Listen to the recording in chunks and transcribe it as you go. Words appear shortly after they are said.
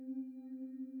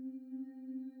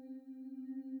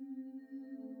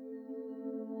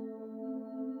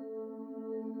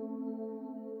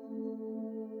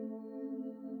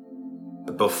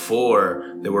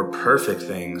before there were perfect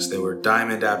things, there were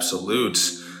diamond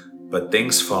absolutes, but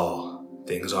things fall,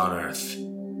 things on earth.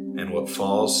 And what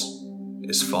falls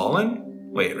is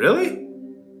fallen? Wait, really?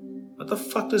 What the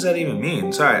fuck does that even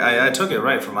mean? Sorry, I took it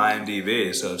right from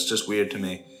IMDb, so it's just weird to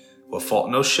me. What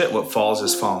falls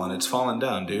is fallen. It's fallen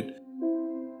down, dude.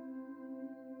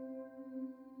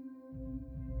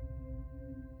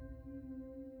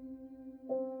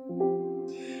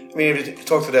 I mean, if you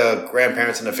talk to the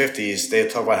grandparents in the 50s, they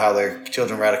talk about how their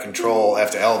children were out of control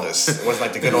after Elvis. It wasn't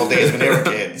like the good old days when they were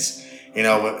kids,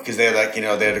 because they're like,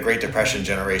 they're the Great Depression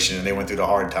generation and they went through the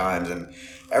hard times. And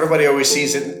everybody always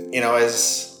sees it,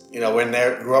 as, when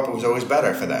they grew up, it was always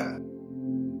better for them.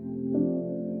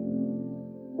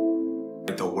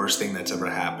 The worst thing that's ever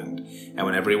happened. And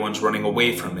when everyone's running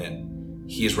away from it,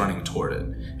 he's running toward it.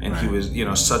 And he was,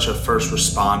 such a first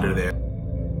responder there.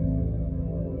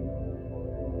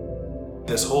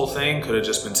 This whole thing could have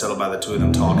just been settled by the two of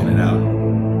them talking it out.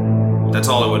 That's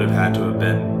all it would have had to have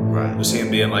been. Right. Just him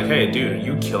being like, hey, dude, are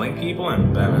you killing people?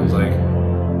 And Batman's like,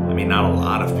 I mean, not a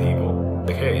lot of people.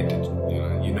 Like, hey,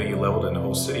 you leveled in the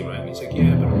whole city, right? And he's like,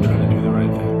 yeah, but I'm trying to do the right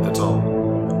thing. That's all.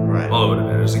 Right. All it would have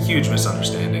been. It was a huge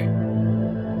misunderstanding.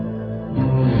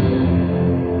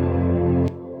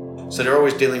 So they're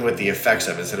always dealing with the effects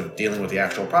of it instead of dealing with the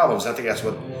actual problems. I think that's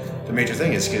what the major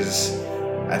thing is, because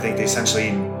I think they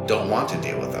essentially don't want to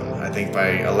deal with them. I think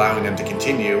by allowing them to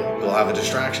continue, you'll have a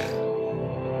distraction.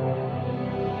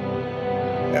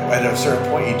 At a certain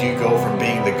point, you do go from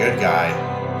being the good guy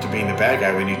to being the bad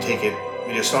guy when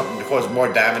you're starting to cause more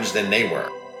damage than they were.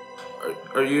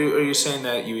 Are you saying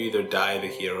that you either die the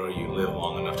hero or you live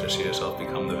long enough to see yourself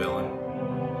become the villain?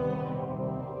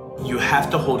 You have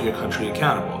to hold your country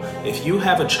accountable. If you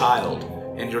have a child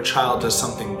and your child does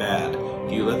something bad,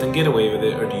 do you let them get away with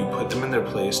it, or do you put them in their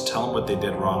place, tell them what they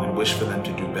did wrong, and wish for them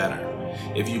to do better?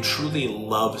 If you truly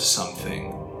love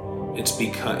something, it's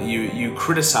because you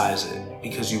criticize it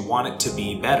because you want it to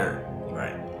be better.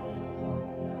 Right.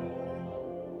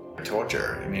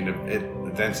 Torture. I mean,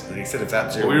 like I said, if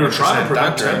that's your we were trying to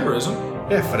prevent doctrine, terrorism.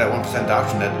 Yeah, for that 1%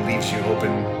 doctrine that leaves you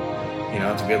open,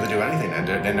 to be able to do anything, and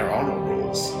then there are no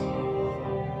rules.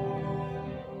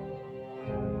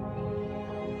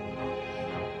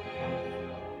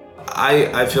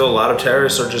 I feel a lot of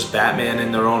terrorists are just Batman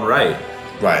in their own right.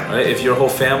 Right. If your whole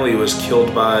family was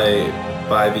killed by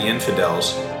the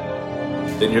infidels,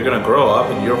 then you're going to grow up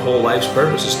and your whole life's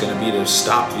purpose is going to be to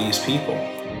stop these people.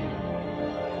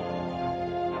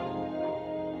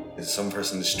 Is some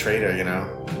person's traitor,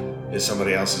 is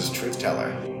somebody else's truth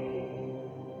teller.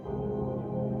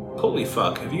 Holy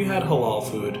fuck, have you had halal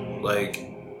food? Like,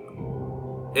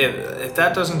 if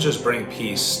that doesn't just bring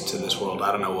peace to this world,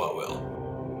 I don't know what will.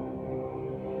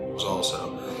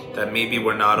 Also, that maybe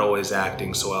we're not always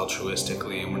acting so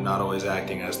altruistically and we're not always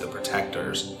acting as the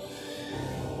protectors,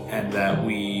 and that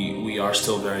we are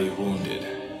still very wounded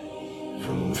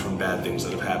from bad things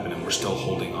that have happened, and we're still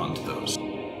holding on to those.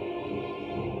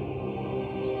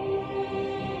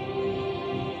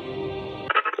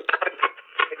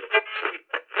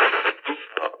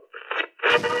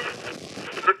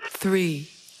 Three,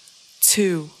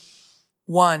 2,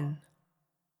 1.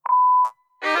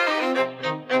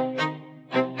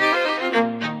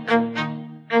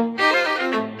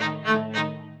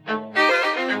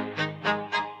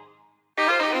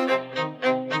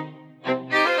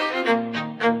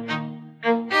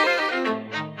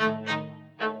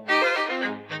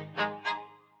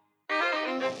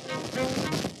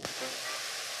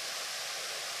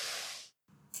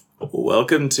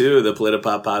 Welcome to the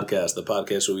Politipop Podcast, the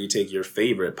podcast where we take your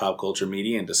favorite pop culture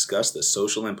media and discuss the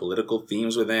social and political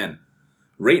themes within.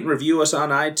 Rate and review us on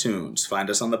iTunes, find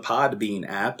us on the Podbean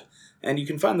app, and you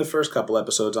can find the first couple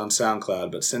episodes on SoundCloud,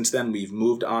 but since then we've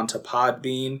moved on to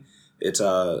Podbean. It's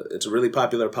a really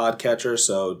popular podcatcher,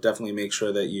 so definitely make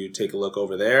sure that you take a look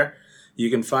over there. You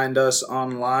can find us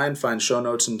online, find show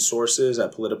notes and sources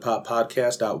at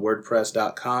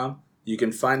politipoppodcast.wordpress.com. You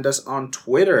can find us on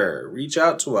Twitter. Reach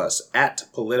out to us at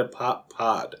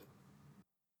PolitiPopPod.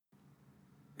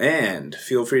 And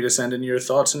feel free to send in your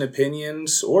thoughts and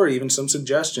opinions or even some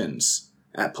suggestions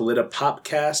at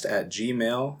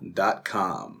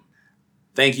politipopcast@gmail.com.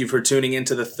 Thank you for tuning in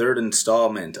to the third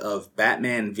installment of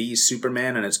Batman v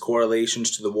Superman and its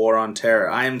correlations to the War on Terror.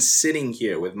 I am sitting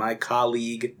here with my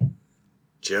colleague...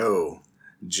 Joe.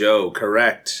 Joe,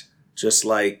 correct. Just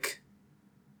like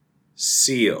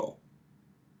Seal.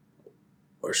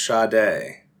 Or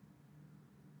Sade.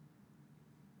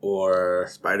 Or...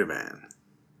 Spider-Man.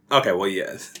 Okay, well,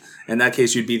 yeah. In that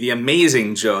case, you'd be the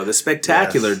amazing Joe, the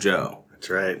spectacular Joe.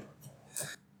 That's right.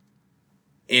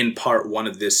 in part 1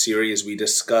 of this series, we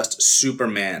discussed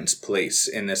Superman's place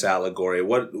in this allegory.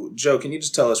 Joe, can you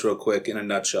just tell us real quick, in a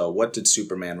nutshell, what did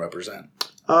Superman represent?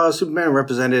 Superman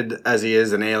represented, as he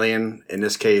is, an alien. In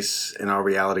this case, in our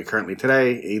reality currently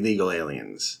today, illegal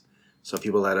aliens. So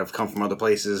people that have come from other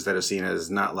places that are seen as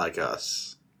not like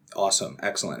us. Awesome.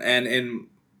 Excellent. And in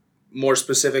more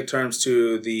specific terms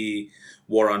to the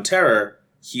War on Terror,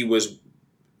 he was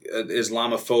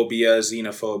Islamophobia,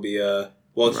 xenophobia.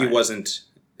 Well, he wasn't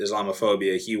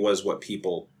Islamophobia. He was what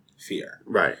people fear.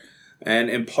 Right. And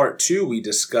in part 2, we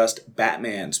discussed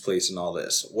Batman's place in all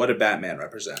this. What did Batman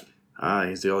represent?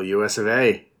 He's the old US of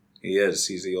A. He is.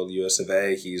 He's the old US of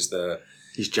A. He's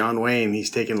John Wayne. He's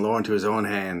taking law into his own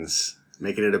hands,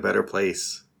 making it a better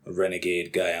place. a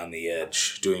renegade guy on the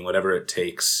edge, doing whatever it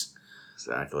takes.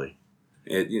 Exactly.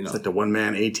 It's like the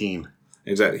one-man A-team.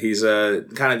 Exactly. He's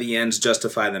kind of the ends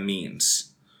justify the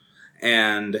means.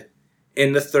 And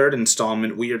in the third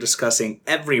installment, we are discussing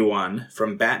everyone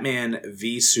from Batman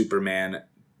v Superman,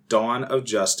 Dawn of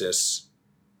Justice,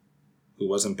 who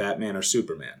wasn't Batman or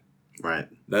Superman. Right.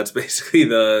 That's basically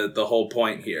the whole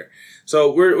point here.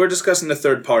 So we're discussing the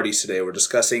third parties today. We're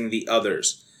discussing the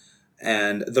others.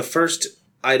 And the first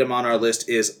item on our list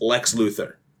is Lex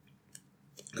Luthor.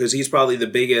 Because he's probably the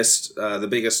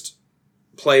biggest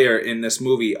player in this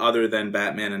movie other than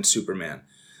Batman and Superman.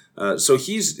 So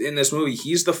he's in this movie,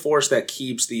 he's the force that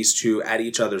keeps these two at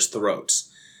each other's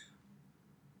throats.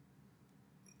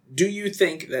 Do you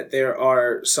think that there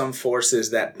are some forces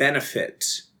that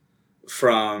benefit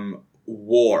from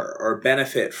war or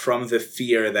benefit from the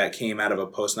fear that came out of a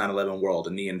post 9/11 world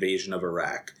and the invasion of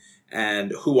Iraq?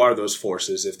 And who are those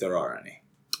forces, if there are any?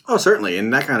 Oh, certainly.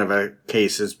 In that kind of a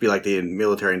case, it'd be like the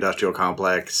military-industrial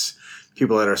complex,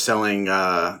 people that are selling,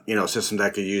 systems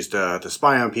that could use to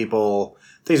spy on people,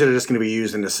 things that are just going to be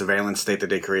used in the surveillance state that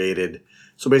they created.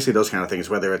 So basically those kind of things,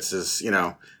 whether it's as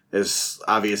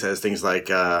obvious as things like,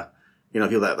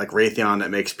 people that like Raytheon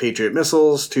that makes Patriot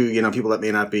missiles to, people that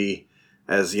may not be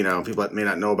as, people that may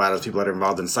not know about as people that are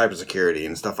involved in cybersecurity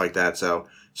and stuff like that. So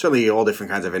certainly all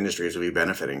different kinds of industries will be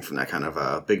benefiting from that kind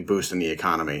of big boost in the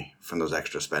economy from those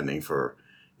extra spending for,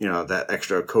 that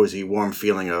extra cozy, warm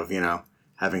feeling of,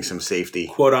 having some safety.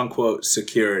 Quote unquote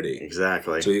security.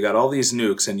 Exactly. So you got all these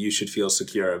nukes and you should feel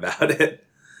secure about it.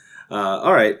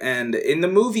 All right. And in the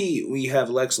movie, we have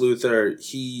Lex Luthor.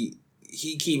 He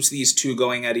keeps these two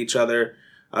going at each other.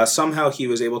 Somehow he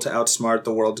was able to outsmart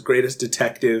the world's greatest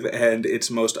detective and its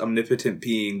most omnipotent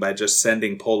being by just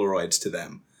sending Polaroids to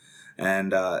them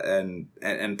and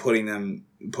putting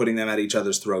them at each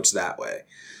other's throats that way.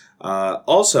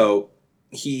 Also,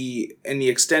 in the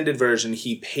extended version,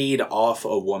 he paid off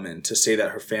a woman to say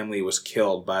that her family was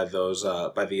killed by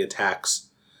by the attacks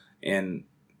in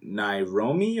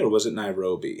Nairobi, or was it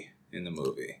Nairobi in the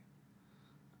movie?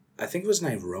 I think it was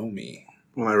Nairobi.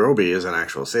 Well, Nairobi is an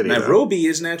actual city. Nairobi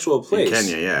is an actual place. In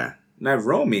Kenya, yeah.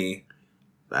 Nairobi.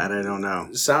 That I don't know.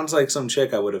 Sounds like some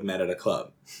chick I would have met at a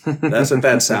club. That's what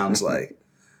that sounds like.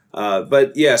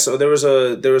 But yeah, so there was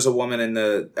a woman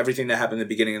in everything that happened in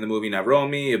the beginning of the movie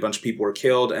Nairobi. A bunch of people were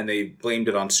killed, and they blamed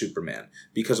it on Superman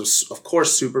because of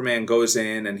course Superman goes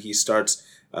in and he starts.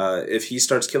 If he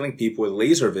starts killing people with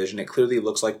laser vision, it clearly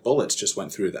looks like bullets just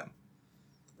went through them.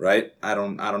 Right? I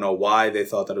don't know why they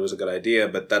thought that it was a good idea,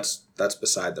 but that's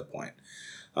beside the point.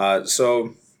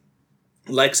 So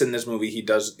Lex in this movie, he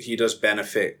does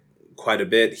benefit quite a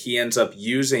bit. He ends up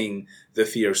using the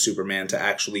fear of Superman to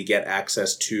actually get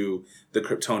access to the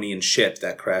Kryptonian ship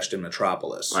that crashed in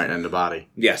Metropolis. Right, and the body.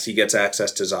 Yes, he gets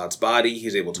access to Zod's body.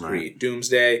 He's able to create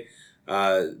Doomsday.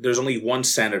 There's only one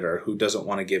senator who doesn't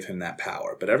want to give him that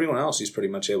power, but everyone else he's pretty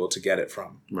much able to get it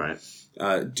from. Right.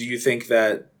 Do you think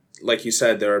that, like you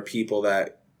said, there are people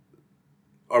that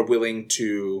are willing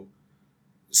to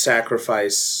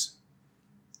sacrifice,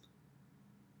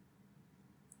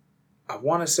 I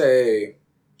want to say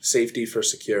safety for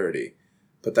security,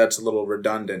 but that's a little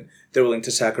redundant. They're willing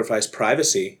to sacrifice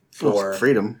privacy for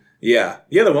freedom. Yeah,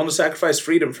 they're willing to sacrifice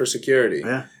freedom for security.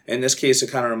 Yeah. In this case, it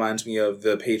kind of reminds me of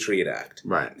the Patriot Act.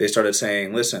 Right. They started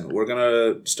saying, listen, we're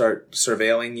going to start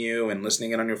surveilling you and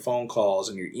listening in on your phone calls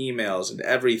and your emails and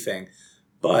everything,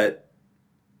 but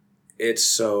it's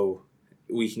so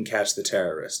we can catch the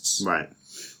terrorists. Right.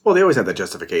 Well, they always have that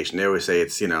justification. They always say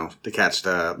it's, to catch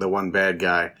the one bad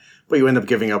guy. But you end up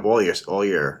giving up all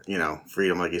your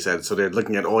freedom, like you said. So they're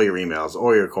looking at all your emails,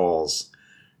 all your calls.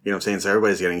 You know what I'm saying? So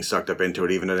everybody's getting sucked up into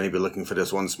it, even though they may be looking for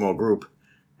this one small group.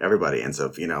 Everybody ends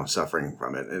up, suffering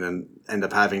from it. And then end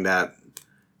up having that,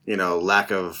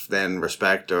 lack of then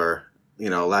respect or,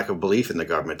 lack of belief in the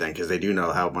government then, because they do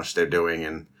know how much they're doing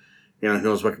and, who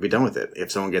knows what could be done with it.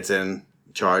 If someone gets in,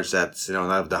 charge that's,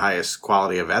 of the highest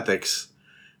quality of ethics,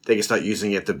 they can start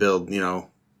using it to build,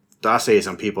 dossiers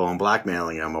on people and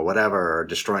blackmailing them or whatever, or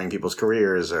destroying people's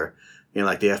careers, or,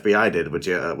 like the FBI did with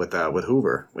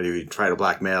Hoover, when he tried to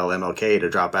blackmail MLK to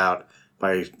drop out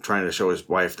by trying to show his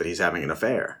wife that he's having an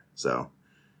affair. So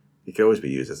it could always be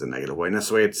used as a negative way. And that's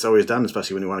the way it's always done,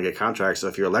 especially when you want to get contracts. So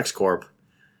if you're a LexCorp,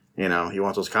 you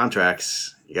want those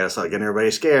contracts, you got to start getting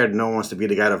everybody scared. No one wants to be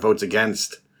the guy that votes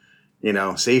against,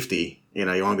 safety. You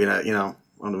want to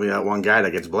be that one guy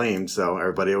that gets blamed. So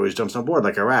everybody always jumps on board,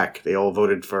 like Iraq. They all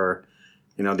voted for,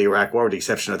 the Iraq War, with the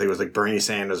exception, I think it was like Bernie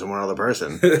Sanders and one other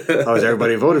person. Always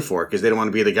everybody voted for it because they don't want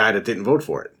to be the guy that didn't vote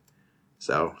for it.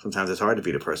 So sometimes it's hard to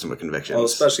beat a person with convictions. Well,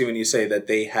 especially when you say that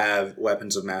they have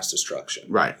weapons of mass destruction.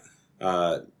 Right.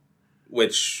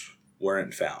 Which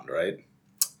weren't found, right?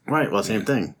 Right, well, same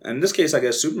thing. And in this case, I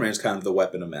guess Superman's kind of the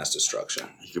weapon of mass destruction.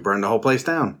 He could burn the whole place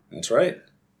down. That's right.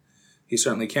 He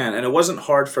certainly can. And it wasn't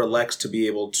hard for Lex to be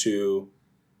able to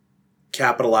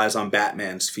capitalize on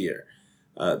Batman's fear.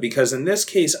 Because in this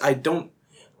case, I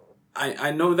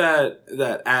know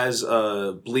that as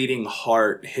a bleeding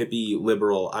heart hippie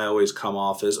liberal, I always come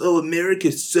off as, oh,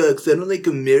 America sucks. I don't like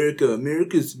America.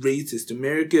 America's racist.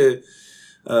 America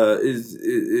is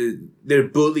they're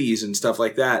bullies and stuff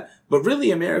like that. But really,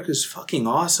 America's fucking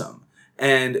awesome.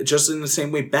 And just in the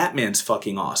same way, Batman's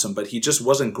fucking awesome. But he just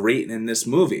wasn't great in this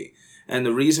movie. And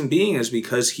the reason being is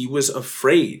because he was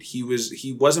afraid. He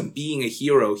wasn't being a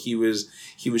hero. He was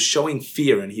showing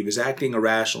fear and he was acting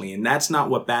irrationally. And that's not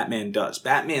what Batman does.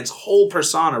 Batman's whole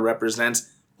persona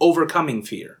represents overcoming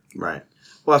fear. Right.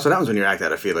 Well, that's what happens when you act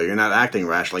out of fear. You're not acting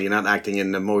rationally. You're not acting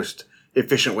in the most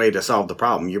efficient way to solve the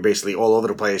problem. You're basically all over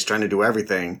the place trying to do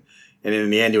everything. And in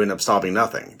the end, you end up solving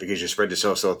nothing because you spread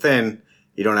yourself so thin,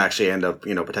 you don't actually end up,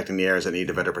 protecting the areas that need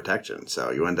a better protection.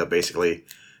 So you end up basically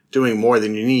doing more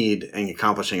than you need and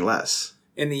accomplishing less.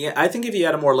 I think if he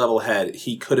had a more level head,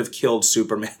 he could have killed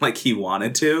Superman like he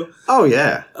wanted to. Oh,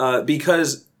 yeah.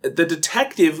 Because the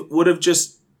detective would have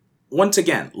just, once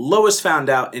again, Lois found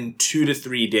out in 2 to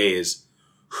 3 days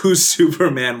who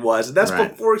Superman was. That's right.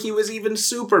 Before he was even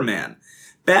Superman.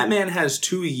 Batman has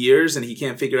 2 years and he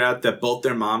can't figure out that both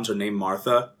their moms are named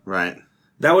Martha. Right.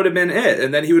 That would have been it.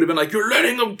 And then he would have been like, you're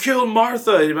letting him kill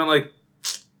Martha. And he'd been like,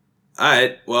 all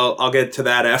right, well, I'll get to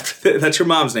that after. That's your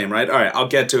mom's name, right? All right, I'll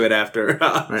get to it after.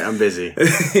 Right, I'm busy.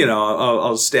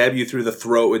 I'll stab you through the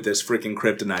throat with this freaking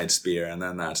kryptonite spear, and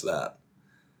then that's that.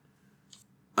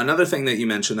 Another thing that you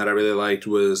mentioned that I really liked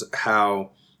was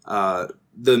how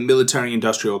the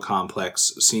military-industrial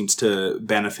complex seems to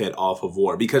benefit off of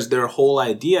war, because their whole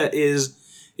idea is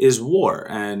war,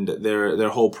 and their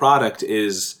whole product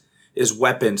is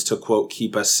weapons to, quote,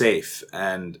 keep us safe,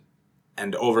 and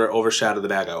overshadow the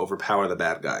bad guy, overpower the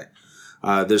bad guy.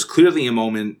 There's clearly a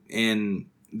moment in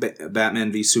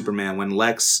Batman v Superman when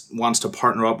Lex wants to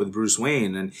partner up with Bruce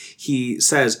Wayne, and he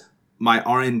says, my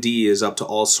R&D is up to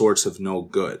all sorts of no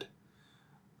good.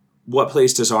 What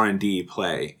place does R&D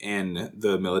play in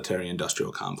the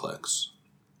military-industrial complex?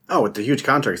 Oh, with the huge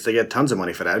contracts, they get tons of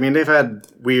money for that. I mean, they've had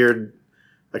weird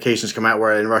occasions come out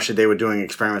where in Russia they were doing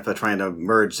experiments by trying to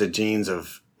merge the genes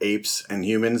of apes and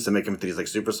humans to make them into these like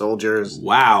super soldiers.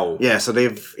 Wow. Yeah, so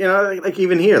they've, like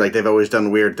even here, like they've always done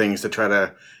weird things to try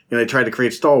to, they tried to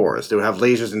create Star Wars. They would have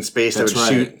lasers in space that would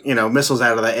shoot, missiles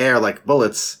out of the air like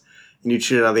bullets, and you'd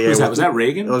shoot it out of the air. Was that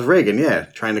Reagan? It was Reagan, yeah,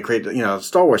 trying to create,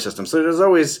 Star Wars system. So they're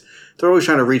always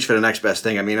trying to reach for the next best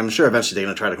thing. I mean, I'm sure eventually they're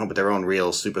going to try to come up with their own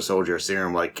real super soldier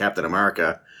serum like Captain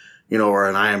America, or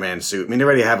an Iron Man suit. I mean, they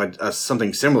already have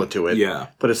something similar to it. Yeah.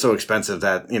 But it's so expensive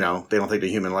that, they don't think the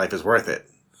human life is worth it.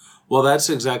 Well, that's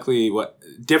exactly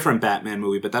different Batman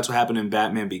movie, but that's what happened in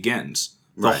Batman Begins.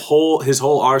 His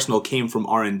whole arsenal came from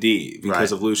R&D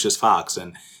because of Lucius Fox,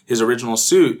 and his original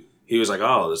suit, he was like,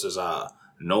 oh, this is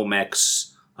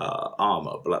Nomex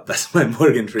armor. That's my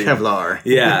Morgan Freeman. Kevlar.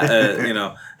 Yeah,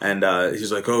 and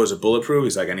he's like, oh, is it bulletproof?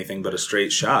 He's like, anything but a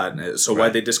straight shot. So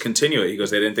why'd they discontinue it? He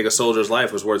goes, they didn't think a soldier's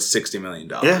life was worth $60 million.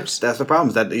 Yeah, that's the problem,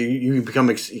 is that you become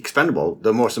expendable.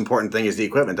 The most important thing is the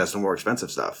equipment. That's the more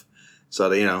expensive stuff.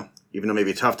 So, even though it may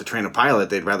be tough to train a pilot,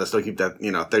 they'd rather still keep that,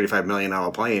 $35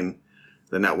 million plane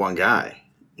than that one guy.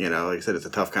 Like I said, it's a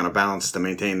tough kind of balance to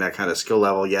maintain that kind of skill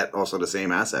level, yet also the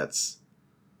same assets.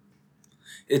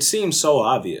 It seems so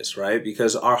obvious, right?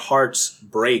 Because our hearts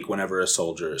break whenever a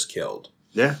soldier is killed.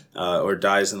 Yeah. Or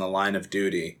dies in the line of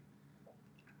duty.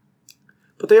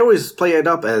 But they always play it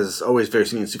up as always very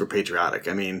super patriotic.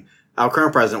 I mean, our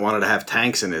current president wanted to have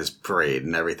tanks in his parade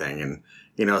and everything, and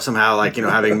somehow,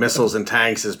 having missiles and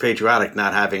tanks is patriotic,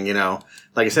 not having,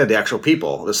 like I said, the actual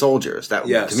people, the soldiers. That,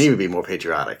 to me, would be more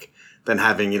patriotic than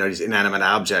having, these inanimate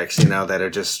objects, that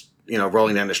are just,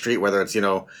 rolling down the street, whether it's,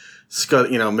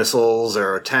 missiles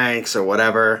or tanks or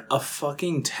whatever. A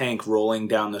fucking tank rolling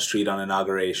down the street on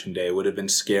Inauguration Day would have been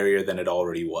scarier than it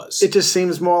already was. It just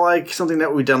seems more like something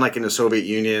that we've done like in the Soviet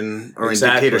Union or in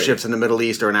dictatorships in the Middle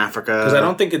East or in Africa. Because I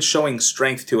don't think it's showing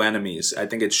strength to enemies. I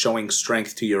think it's showing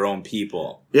strength to your own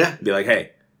people. Yeah. Be like,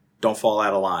 hey, don't fall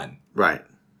out of line. Right.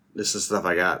 This is stuff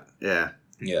I got. Yeah.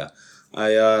 Yeah.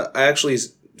 I actually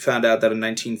found out that in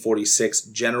 1946,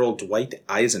 General Dwight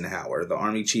Eisenhower, the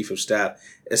Army Chief of Staff,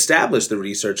 established the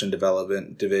Research and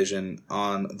Development Division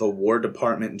on the War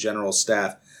Department General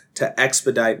Staff to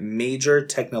expedite major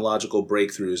technological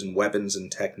breakthroughs in weapons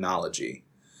and technology.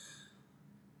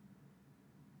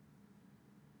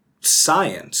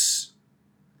 Science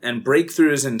and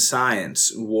breakthroughs in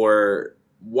science were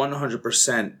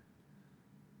 100%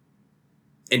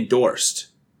 endorsed,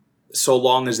 so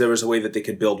long as there was a way that they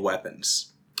could build weapons.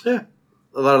 Yeah.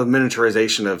 A lot of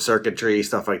miniaturization of circuitry,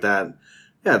 stuff like that.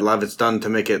 Yeah, a lot of it's done to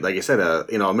make it, like you said,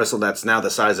 a missile that's now the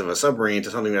size of a submarine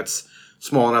to something that's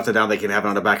small enough that now they can have it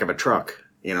on the back of a truck.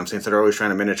 You know what I'm saying? So they're always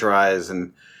trying to miniaturize.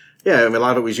 And yeah, I mean, a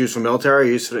lot of it was used for military,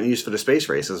 used for the space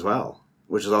race as well,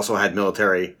 which has also had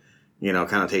military,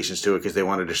 connotations to it because they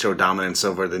wanted to show dominance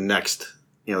over the next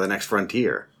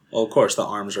frontier. Well, of course, the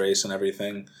arms race and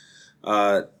everything.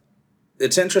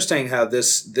 It's interesting how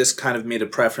this kind of made a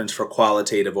preference for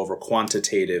qualitative over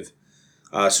quantitative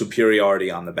superiority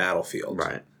on the battlefield.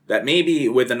 Right. That maybe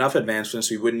with enough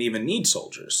advancements, we wouldn't even need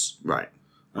soldiers. Right.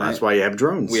 Well, that's why you have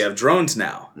drones. We have drones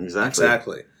now.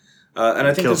 Exactly. And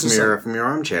I think kill this is from your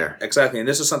armchair. Exactly, and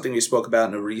this is something we spoke about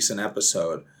in a recent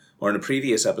episode or in a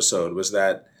previous episode. Was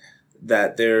that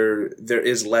there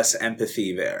is less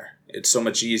empathy there. It's so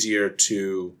much easier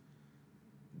to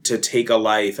take a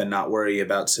life and not worry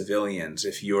about civilians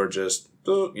if you're just,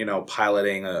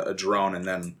 piloting a drone and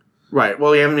then... Right.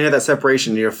 Well, you haven't had that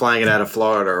separation. You're flying it out of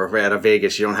Florida or out of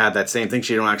Vegas. You don't have that same thing.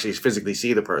 So you don't actually physically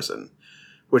see the person,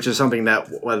 which is something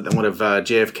that one of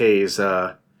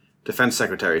JFK's defense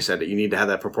secretary said, that you need to have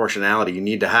that proportionality. You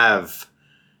need to have,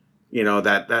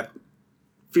 that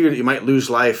fear that you might lose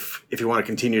life if you want to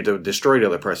continue to destroy the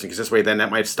other person, because this way then that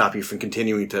might stop you from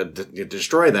continuing to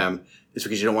destroy them. It's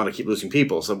because you don't want to keep losing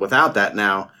people. So without that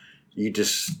now, you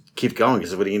just keep going,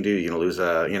 because what are you going to do? You're going to lose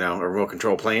a remote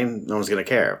control plane? No one's going to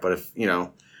care. But if,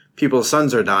 people's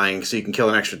sons are dying so you can kill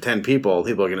an extra 10 people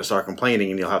are going to start complaining,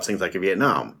 and you'll have things like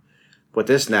Vietnam. But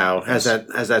this now has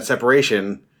that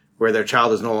separation where their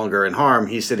child is no longer in harm.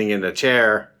 He's sitting in a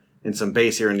chair in some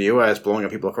base here in the U.S. blowing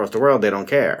up people across the world. They don't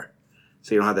care.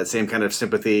 So you don't have that same kind of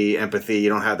sympathy, empathy. You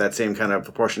don't have that same kind of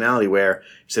proportionality where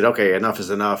you said, okay, enough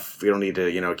is enough. We don't need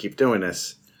to, keep doing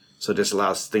this. So it just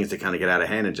allows things to kind of get out of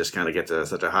hand and just kind of get to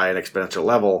such a high and exponential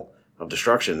level of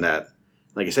destruction that,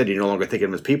 like you said, you no longer think of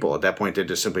them as people. At that point, they're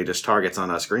just simply targets on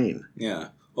a screen. Yeah.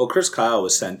 Well, Chris Kyle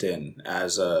was sent in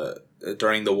as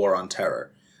during the War on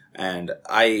Terror. And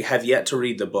I have yet to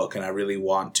read the book, and I really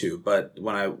want to. But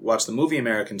when I watched the movie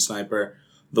American Sniper,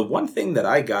 the one thing that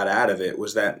I got out of it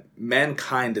was that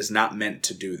mankind is not meant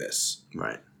to do this.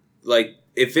 Right. Like,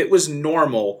 if it was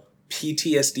normal,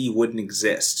 PTSD wouldn't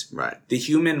exist. Right. The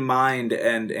human mind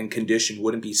and condition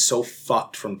wouldn't be so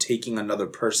fucked from taking another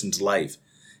person's life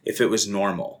if it was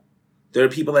normal. There are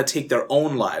people that take their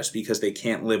own lives because they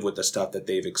can't live with the stuff that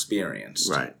they've experienced.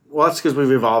 Right. Well, that's because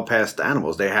we've evolved past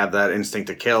animals. They have that instinct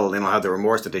to kill. They don't have the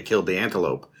remorse that they killed the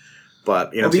antelope.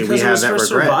 But, because we have it was that for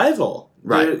regret. Survival.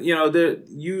 Right.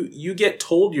 You get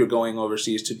told you're going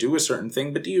overseas to do a certain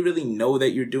thing, but do you really know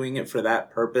that you're doing it for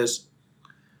that purpose?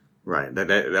 Right.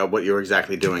 That what you're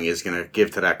exactly doing is going to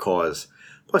give to that cause.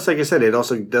 Plus, like I said, it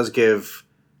also does give,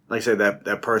 like I said,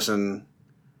 that person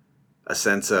a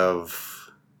sense of...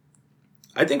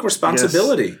 I think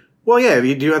responsibility. Yes. Well, yeah,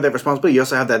 you do have that responsibility. You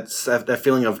also have that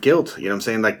feeling of guilt. You know what I'm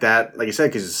saying? Like that, like you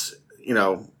said, because,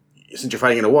 since you're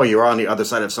fighting in a war, you're on the other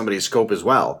side of somebody's scope as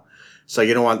well. So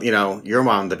you don't want, your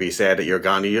mom to be sad that you're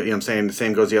gone. You know what I'm saying? The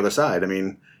same goes the other side. I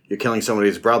mean, you're killing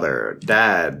somebody's brother,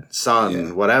 dad,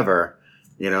 son, whatever.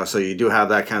 So you do have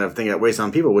that kind of thing that weighs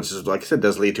on people, which is, like I said,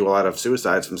 does lead to a lot of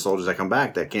suicides from soldiers that come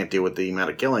back that can't deal with the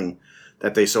amount of killing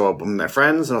that they saw from their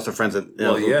friends and also friends that,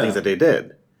 things that they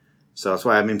did. So that's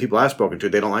why, people I've spoken to,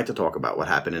 they don't like to talk about what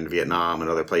happened in Vietnam and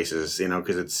other places,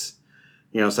 because it's,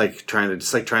 it's like trying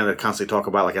to constantly talk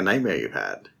about like a nightmare you've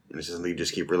had. And it's just something you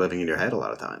just keep reliving in your head a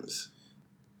lot of times.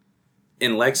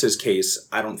 In Lex's case,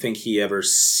 I don't think he ever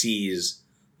sees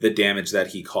the damage that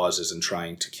he causes in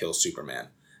trying to kill Superman.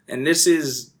 And this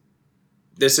is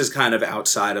kind of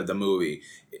outside of the movie.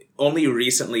 Only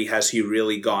recently has he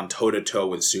really gone toe-to-toe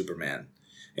with Superman,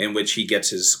 in which he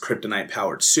gets his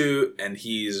kryptonite-powered suit, and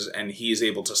he's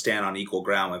able to stand on equal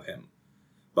ground with him.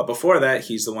 But before that,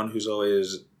 he's the one who's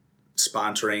always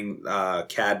sponsoring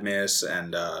Cadmus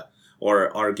and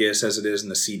or Argus, as it is in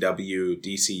the CW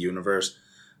DC universe,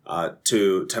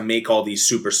 to make all these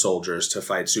super soldiers to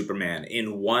fight Superman.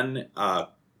 In one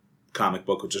comic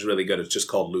book, which is really good, it's just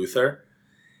called Luthor.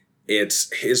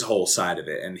 It's his whole side of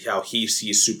it and how he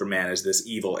sees Superman as this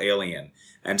evil alien.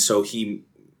 And so he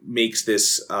makes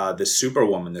this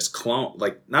Superwoman, this clone,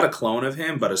 like not a clone of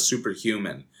him, but a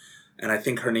superhuman. And I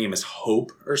think her name is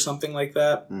Hope or something like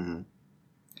that. Mm-hmm.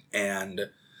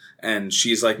 And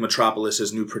she's like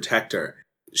Metropolis's new protector.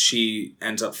 She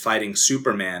ends up fighting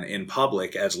Superman in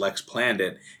public as Lex planned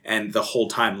it. And the whole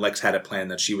time Lex had it planned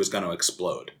that she was going to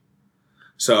explode.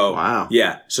 So, wow.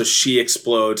 Yeah. So she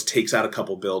explodes, takes out a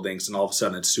couple buildings, and all of a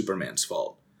sudden it's Superman's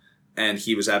fault. And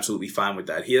he was absolutely fine with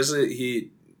that.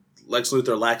 Lex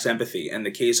Luthor lacks empathy. In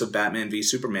the case of Batman v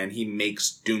Superman, he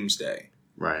makes Doomsday.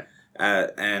 Right.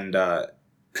 I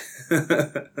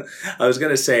was going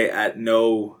to say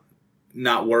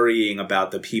not worrying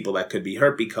about the people that could be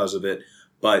hurt because of it,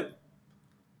 but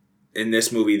in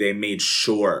this movie they made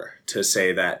sure to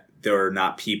say that there were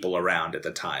not people around at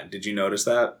the time. Did you notice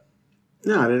that?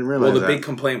 No, I didn't realize that. Well, the big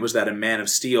complaint was that in Man of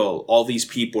Steel, all these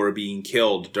people were being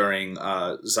killed during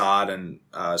Zod and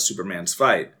Superman's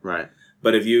fight. Right.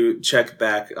 But if you check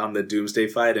back on the Doomsday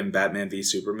fight in Batman v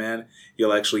Superman,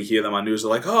 you'll actually hear them on news.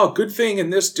 They're like, oh, good thing in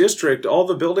this district, all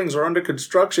the buildings are under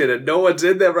construction and no one's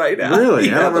in them right now. Really?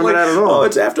 I don't remember that at all. Oh,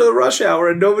 it's after the rush hour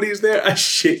and nobody's there. I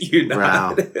shit you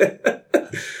not.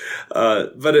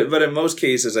 Wow. But in most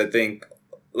cases, I think,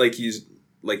 like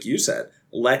you said,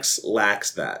 Lex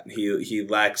lacks that. He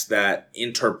lacks that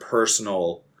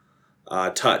interpersonal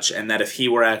touch, and that if he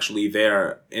were actually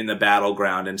there in the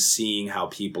battleground and seeing how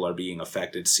people are being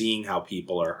affected, seeing how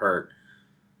people are hurt,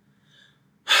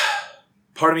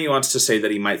 part of me wants to say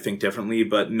that he might think differently,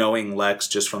 but knowing Lex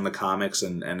just from the comics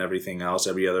and everything else,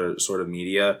 every other sort of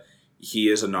media, he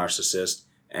is a narcissist,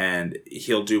 and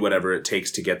he'll do whatever it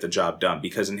takes to get the job done,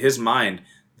 because in his mind,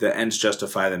 the ends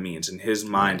justify the means. In his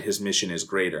mind, his mission is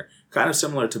greater. Kind of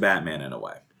similar to Batman in a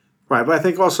way. Right, but I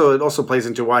think also it also plays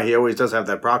into why he always does have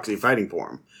that proxy fighting for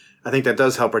him. I think that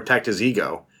does help protect his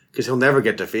ego, because he'll never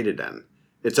get defeated then.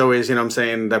 It's always, you know what I'm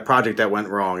saying, that project that went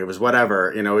wrong. It was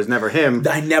whatever, you know, it was never him.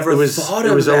 I never thought of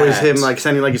that. It was always him, like,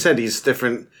 sending, like you said, these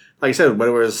different, like you said, but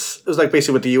it was like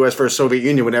basically with the U.S. versus Soviet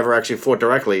Union would never actually fought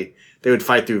directly. They would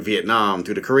fight through Vietnam,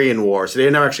 through the Korean War. So they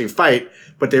would never actually fight,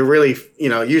 but they're really, you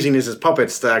know, using these as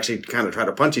puppets to actually kind of try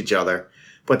to punch each other.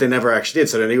 But they never actually did.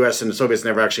 So the U.S. and the Soviets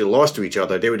never actually lost to each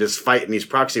other. They would just fight in these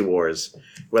proxy wars,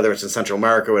 whether it's in Central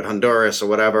America with Honduras or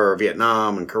whatever, or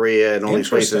Vietnam and Korea and all these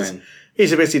places.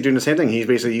 He's basically doing the same thing. He's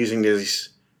basically using these,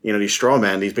 you know, these straw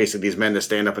men, these men to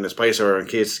stand up in his place, or in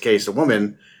case a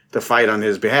woman, to fight on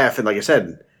his behalf. And like I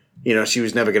said, you know, she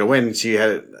was never going to win. She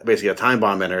had basically a time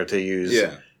bomb in her to use.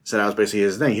 Yeah. So that was basically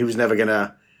his thing. He was never going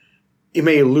to, he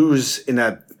may lose in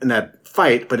that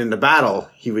fight, but in the battle,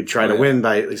 he would try to win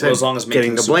by, like I said, as long as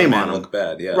getting the blame Superman on him. Look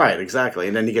bad, yeah. Right, exactly.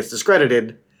 And then he gets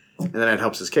discredited, and then that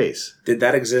helps his case. Did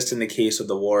that exist in the case of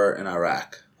the war in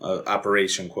Iraq?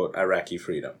 Operation, quote, Iraqi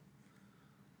Freedom?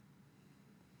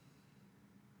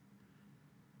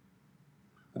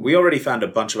 We already found a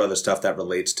bunch of other stuff that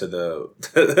relates to the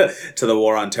to the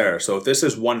war on terror. So if this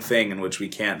is one thing in which we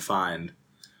can't find...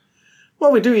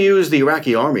 Well, we do use the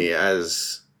Iraqi army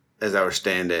as our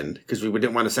stand-in, because we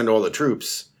didn't want to send all the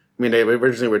troops. I mean, they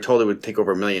originally were told it would take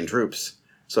over 1 million troops.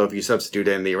 So if you substitute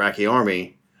in the Iraqi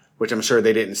army, which I'm sure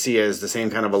they didn't see as the same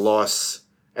kind of a loss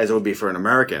as it would be for an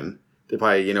American, they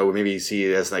probably, you know, would maybe see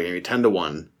it as like maybe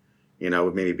 10-1, you know,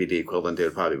 would maybe be the equivalent they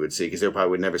probably would see, because they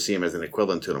probably would never see him as an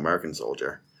equivalent to an American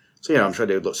soldier. So, you know, I'm sure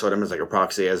they would sort them as like a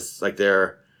proxy, as like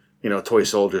their, you know, toy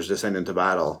soldiers to send into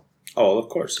battle. Oh, of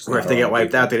course. Or if they get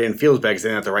wiped out, they didn't feel as bad because they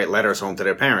didn't have to write letters home to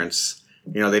their parents.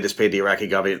 You know, they just paid the Iraqi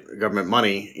government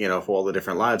money, you know, for all the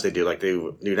different lives they do. Like they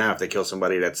do now, if they kill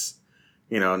somebody that's,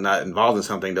 you know, not involved in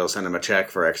something, they'll send them a check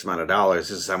for X amount of dollars.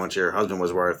 This is how much your husband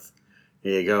was worth.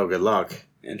 Here you go. Good luck.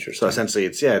 Interesting. So essentially,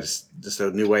 it's just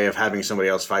a new way of having somebody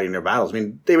else fighting their battles. I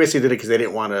mean, they basically did it because they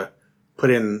didn't want to put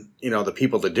in, you know, the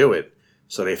people to do it.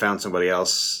 So they found somebody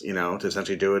else, you know, to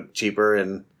essentially do it cheaper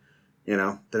and, you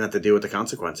know, didn't have to deal with the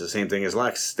consequences. Same thing as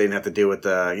Lex. They didn't have to deal with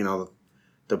the, you know,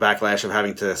 the backlash of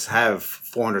having to have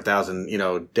 400,000, you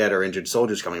know, dead or injured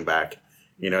soldiers coming back.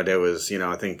 You know, there was, you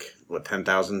know, I think,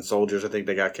 10,000 soldiers, I think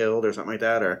they got killed or something like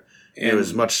that. Or it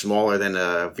was much smaller than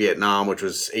Vietnam, which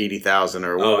was 80,000,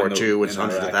 or World War II, which was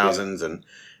hundreds of thousands. And,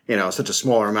 you know, such a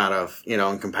smaller amount of, you know,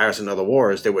 in comparison to other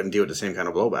wars, they wouldn't deal with the same kind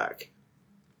of blowback.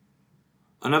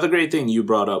 Another great thing you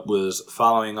brought up was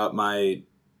following up my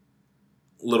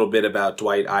little bit about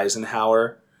Dwight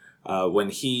Eisenhower. when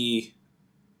he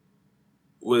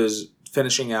was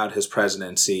finishing out his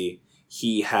presidency,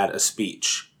 he had a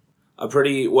speech, a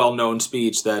pretty well-known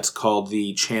speech that's called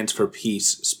the Chance for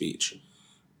Peace speech,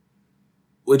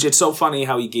 which it's so funny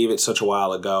how he gave it such a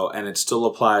while ago, and it still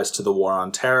applies to the war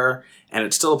on terror, and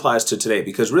it still applies to today,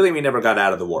 because really we never got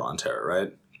out of the war on terror,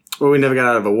 right? Well, we never got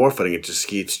out of a war footing. It just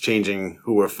keeps changing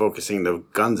who we're focusing the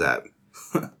guns at.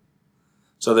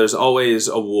 So there's always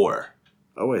a war.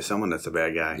 Always someone that's a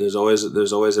bad guy. There's always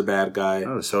a bad guy.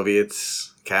 Oh, the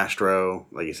Soviets, Castro,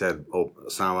 like you said,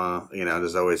 Osama,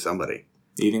 there's always somebody.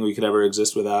 Do you think we could ever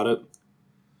exist without it?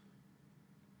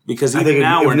 Because I even think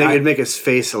now it'd make us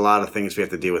face a lot of things we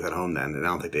have to deal with at home then, and I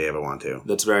don't think they ever want to.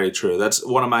 That's very true. That's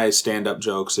one of my stand-up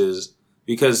jokes is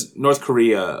because North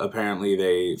Korea, apparently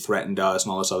they threatened us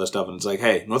and all this other stuff, and it's like,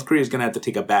 hey, North Korea's going to have to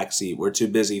take a backseat. We're too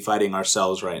busy fighting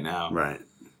ourselves right now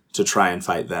to try and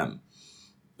fight them.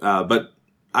 But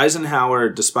Eisenhower,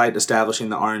 despite establishing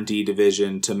the R&D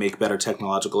division to make better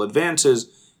technological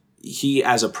advances, he,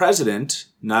 as a president,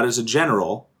 not as a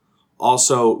general,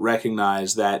 also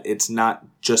recognized that it's not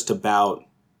just about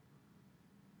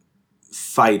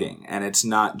fighting, and it's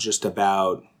not just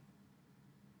about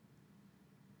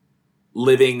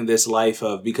living this life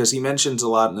of, because he mentions a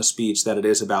lot in the speech that it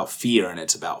is about fear and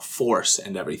it's about force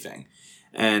and everything.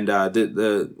 And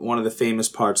the one of the famous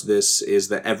parts of this is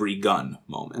the every gun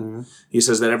moment. Mm-hmm. He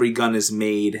says that every gun is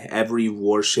made, every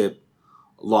warship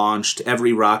launched,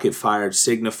 every rocket fired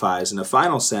signifies, in a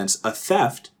final sense, a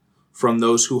theft from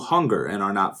those who hunger and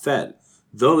are not fed,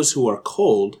 those who are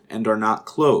cold and are not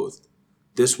clothed.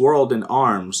 This world in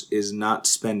arms is not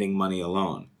spending money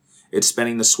alone. It's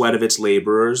spending the sweat of its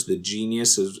laborers, the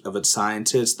genius of its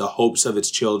scientists, the hopes of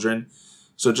its children.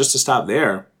 So just to stop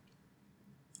there,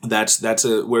 that's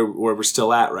where we're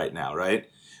still at right now, right?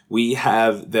 We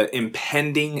have the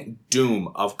impending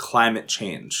doom of climate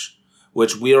change,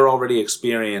 which we are already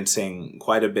experiencing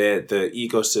quite a bit. The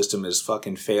ecosystem is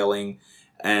fucking failing.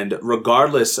 And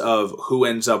regardless of who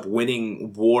ends up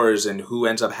winning wars and who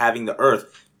ends up having the Earth,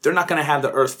 they're not going to have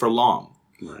the Earth for long.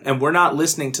 Right. And we're not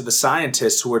listening to the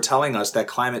scientists who are telling us that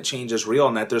climate change is real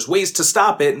and that there's ways to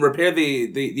stop it and repair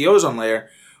the ozone layer.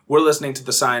 We're listening to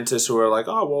the scientists who are like,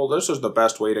 oh, well, this is the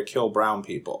best way to kill brown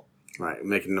people. Right,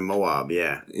 making the Moab,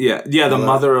 yeah. Yeah, the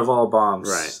mother of all bombs.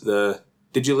 Right.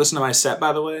 Did you listen to my set,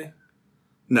 by the way?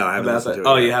 No, I haven't listened to it.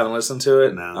 Oh, you haven't listened to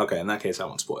it? No. Okay, in that case, I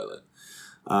won't spoil it.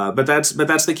 But that's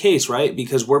the case, right?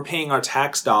 Because we're paying our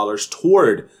tax dollars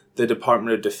toward the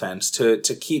Department of Defense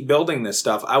to keep building this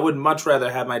stuff. I would much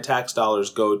rather have my tax dollars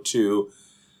go to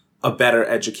a better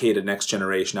educated next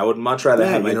generation. I would much rather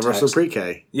have my universal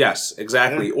pre-K. Yes,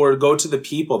 exactly. Yeah. Or go to the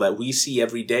people that we see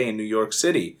every day in New York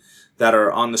City that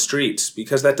are on the streets,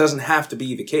 because that doesn't have to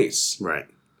be the case. Right.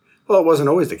 Well, it wasn't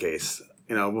always the case.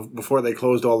 Before they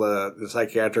closed all the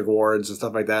psychiatric wards and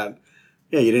stuff like that,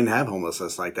 yeah, you didn't have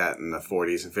homelessness like that in the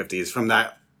 40s and 50s from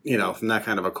that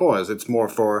kind of a cause. It's more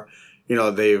for,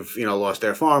 they've, lost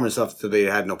their farm and stuff, so they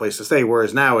had no place to stay.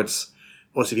 Whereas now it's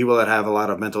mostly people that have a lot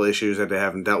of mental issues that they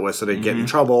haven't dealt with, so they get in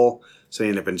trouble, so they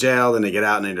end up in jail, then they get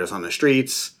out and they're just on the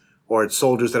streets. Or it's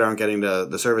soldiers that aren't getting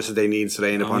the services they need, so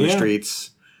they end up on the streets.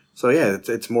 So yeah,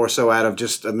 it's more so out of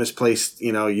just a misplaced,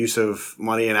 use of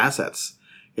money and assets.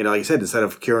 Like you said, instead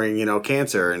of curing,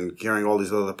 cancer and curing all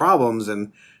these other problems,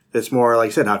 and it's more, like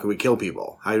you said, how can we kill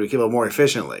people? How do we kill them more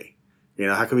efficiently?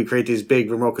 How can we create these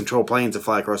big remote control planes that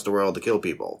fly across the world to kill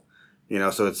people?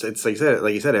 So it's like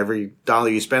you said, every dollar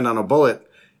you spend on a bullet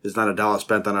is not a dollar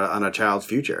spent on a child's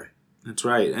future. That's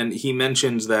right. And he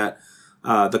mentions that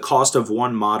the cost of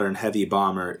one modern heavy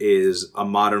bomber is a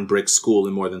modern brick school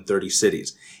in more than 30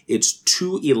 cities. It's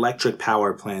 2 electric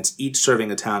power plants, each serving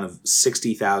a town of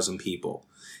 60,000 people.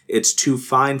 It's 2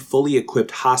 fine, fully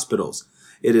equipped hospitals.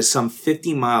 It is some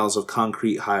 50 miles of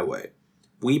concrete highway.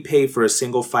 We pay for a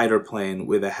single fighter plane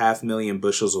with 500,000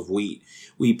 bushels of wheat.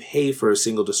 We pay for a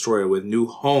single destroyer with new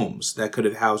homes that could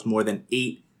have housed more than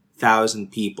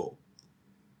 8,000 people.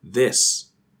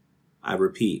 This, I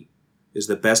repeat, is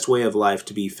the best way of life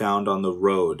to be found on the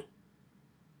road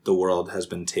the world has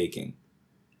been taking.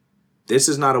 This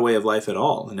is not a way of life at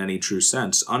all, in any true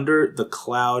sense. Under the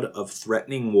cloud of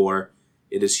threatening war,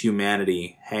 it is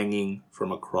humanity hanging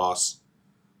from a cross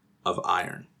of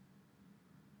iron.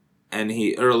 And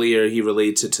he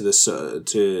relates it to the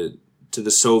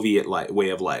Soviet way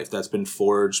of life that's been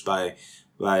forged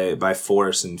by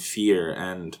force and fear.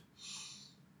 And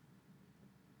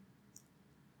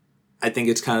I think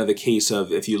it's kind of the case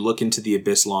of, if you look into the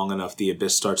abyss long enough, the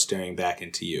abyss starts staring back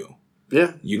into you.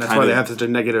 Yeah, that's why they have such a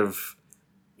negative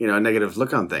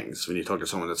look on things when you talk to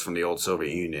someone that's from the old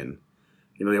Soviet Union.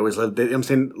 They always lived. I'm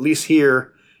saying, at least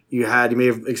here, you may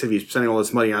have, except you're spending all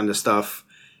this money on this stuff,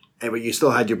 but you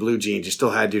still had your blue jeans, you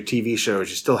still had your TV shows,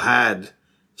 you still had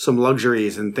some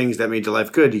luxuries and things that made your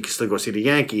life good. You could still go see the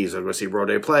Yankees or go see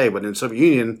Broadway play, but in the Soviet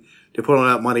Union, they're putting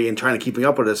out money and trying to keep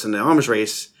up with us in the arms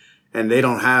race, and they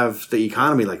don't have the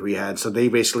economy like we had, so they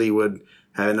basically would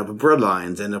end up with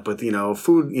bloodlines, end up with,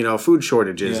 food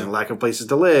shortages and lack of places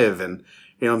to live, and,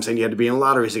 you know what I'm saying, you had to be in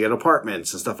lotteries to get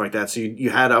apartments and stuff like that, so you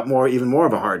had even more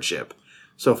of a hardship.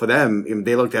 So for them,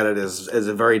 they looked at it as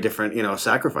a very different,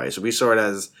 sacrifice. We saw it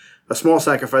as a small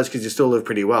sacrifice because you still live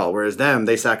pretty well. Whereas them,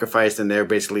 they sacrificed and they're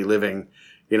basically living,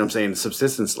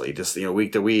 subsistently, just,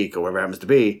 week to week or whatever it happens to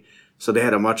be. So they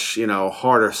had a much,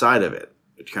 harder side of it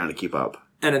to kind of keep up.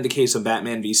 And in the case of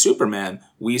Batman v Superman,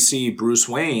 we see Bruce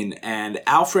Wayne, and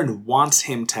Alfred wants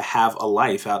him to have a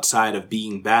life outside of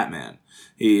being Batman.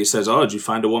 He says, "Oh, did you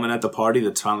find a woman at the party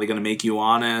that's finally going to make you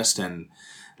honest?" And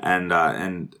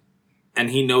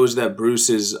he knows that Bruce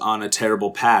is on a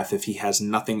terrible path if he has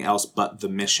nothing else but the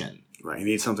mission. Right. He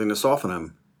needs something to soften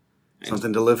him.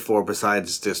 Something to live for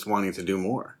besides just wanting to do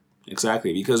more.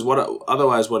 Exactly. Because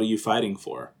otherwise, what are you fighting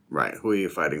for? Right. Who are you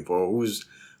fighting for?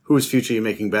 Whose future are you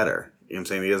making better? You know what I'm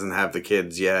saying? He doesn't have the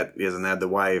kids yet. He doesn't have the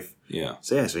wife. Yeah.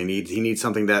 So he needs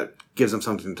something that gives him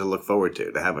something to look forward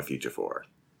to have a future for.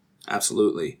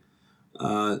 Absolutely.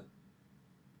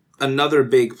 Another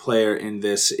big player in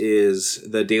this is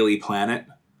the Daily Planet,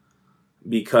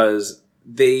 because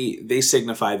they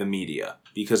signify the media,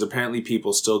 because apparently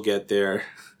people still get their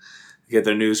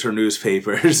news from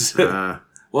newspapers.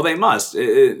 Well, they must,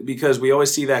 because we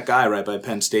always see that guy right by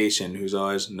Penn Station who's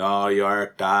always New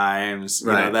York Times,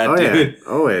 right? That dude.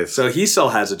 Yeah, always. So he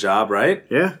still has a job, right?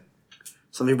 Yeah.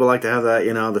 Some people like to have that,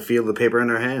 the feel of the paper in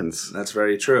their hands. That's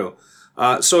very true.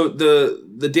 So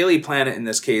the Daily Planet in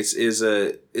this case it's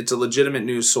a legitimate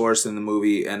news source in the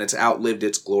movie, and it's outlived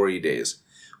its glory days.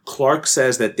 Clark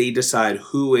says that they decide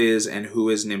who is and who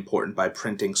isn't important by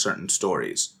printing certain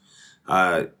stories.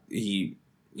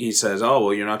 He says, "Oh,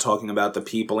 well, you're not talking about the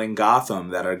people in Gotham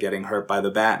that are getting hurt by the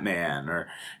Batman, or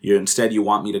instead you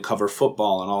want me to cover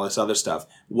football and all this other stuff."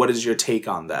 What is your take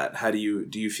on that? How do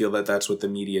you feel that that's what the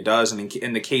media does? And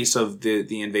in the case of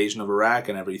the invasion of Iraq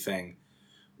and everything,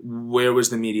 where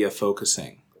was the media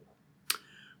focusing?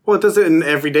 Well, it does it in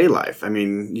everyday life. I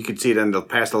mean, you could see it in the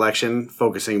past election,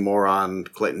 focusing more on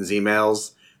Clinton's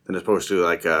emails than as opposed to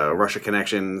Russia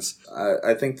connections.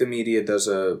 I think the media does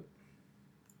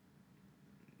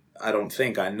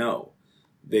I know.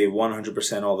 They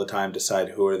 100% all the time decide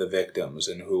who are the victims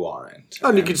and who aren't. Oh,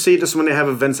 and you can see this when they have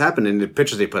events happen in the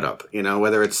pictures they put up.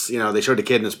 Whether it's, they showed the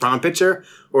kid in his prom picture,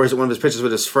 or is it one of his pictures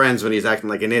with his friends when he's acting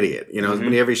like an idiot?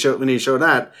 Mm-hmm. When you show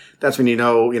that, that's when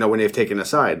when they've taken a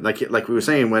side. Like we were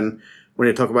saying, when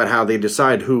they talk about how they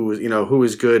decide who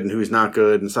is good and who's not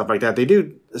good and stuff like that, they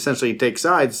do essentially take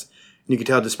sides. And you can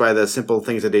tell just by the simple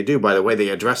things that they do, by the way they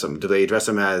address them. Do they address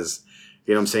them as,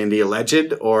 the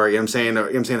alleged, or,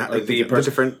 like the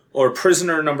different... Or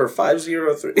prisoner number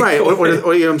 503. Right, or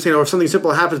or if something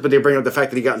simple happens, but they bring up the fact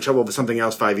that he got in trouble for something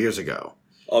else 5 years ago.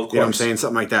 Of course.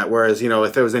 Something like that. Whereas,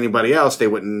 if there was anybody else, they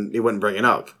wouldn't bring it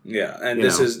up. Yeah, and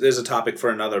there's a topic for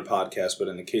another podcast, but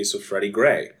in the case of Freddie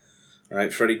Gray,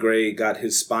 right? Freddie Gray got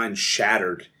his spine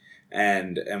shattered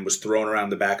and was thrown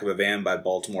around the back of a van by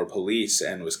Baltimore police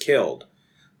and was killed.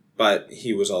 But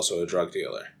he was also a drug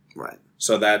dealer. Right.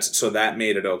 So that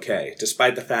made it okay.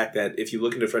 Despite the fact that if you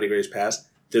look into Freddie Gray's past,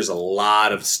 there's a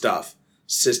lot of stuff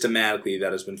systematically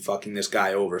that has been fucking this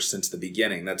guy over since the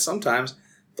beginning. That sometimes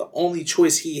the only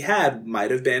choice he had might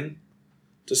have been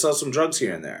to sell some drugs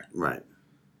here and there. Right.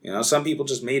 Some people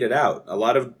just made it out. A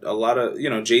lot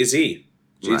of Jay-Z.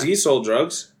 Jay-Z right. sold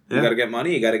drugs. You Yeah. got to get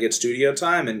money. You got to get studio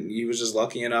time, and he was just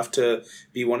lucky enough to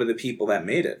be one of the people that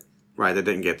made it. Right. That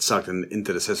didn't get sucked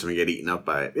into the system and get eaten up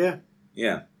by it. Yeah.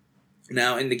 Yeah.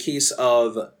 Now, in the case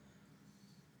of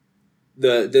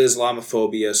the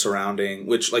Islamophobia surrounding,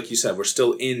 which, like you said, we're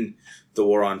still in the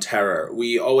war on terror,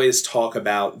 we always talk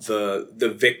about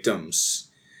the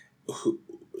victims,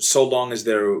 so long as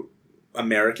they're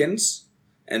Americans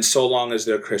and so long as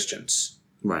they're Christians.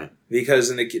 Right.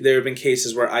 Because there have been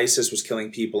cases where ISIS was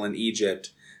killing people in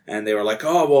Egypt, and they were like,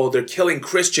 "Oh, well, they're killing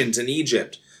Christians in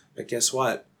Egypt." But guess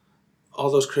what? All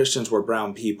those Christians were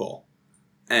brown people.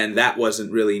 And that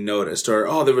wasn't really noticed. Or,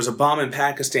 "Oh, there was a bomb in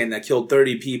Pakistan that killed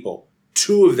 30 people.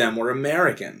 2 of them were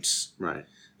Americans." Right.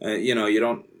 They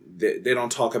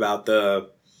don't talk about the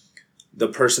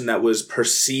person that was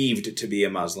perceived to be a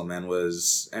Muslim and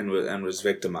was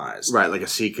victimized. Right, like a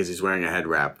Sikh because he's wearing a head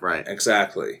wrap. Right.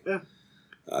 Exactly. Yeah.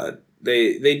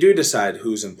 They do decide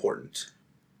who's important.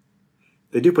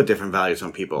 They do put different values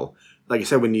on people. Like I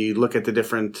said, when you look at the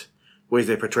different ways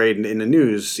they portrayed in the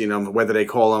news, whether they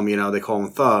call them, they call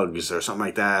them thugs or something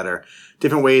like that, or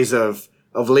different ways of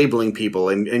labeling people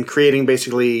and creating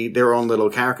basically their own little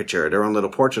caricature, their own little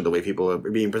portrait of the way people are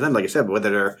being presented, like I said, whether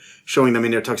they're showing them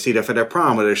in their tuxedo for their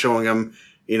prom, or they're showing them,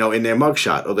 in their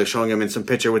mugshot, or they're showing them in some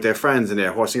picture with their friends and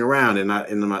they're horsing around and not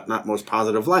in the not most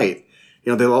positive light.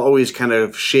 They'll always kind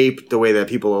of shape the way that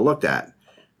people are looked at.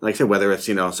 Like I said, whether it's,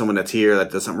 someone that's here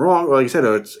that does something wrong, or like I said,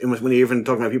 when you're even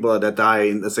talking about people that die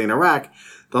in, let's say, in Iraq,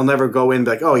 they'll never go in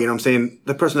like, oh, I'm saying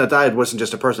the person that died wasn't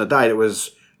just a person that died, it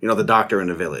was, the doctor in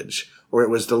the village, or it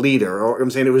was the leader, or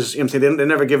I'm saying it was, they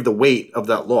never give the weight of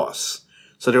that loss.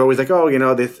 So they're always like, oh,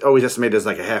 they always estimate there's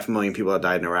like 500,000 people that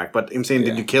died in Iraq. But I'm saying,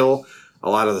 did you kill a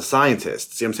lot of the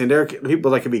scientists? I'm saying there are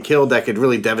people that could be killed that could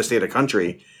really devastate a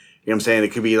country. I'm saying?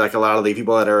 It could be like a lot of the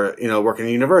people that are, working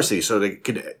in universities, so they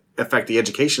could affect the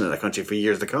education of the country for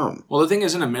years to come. Well, the thing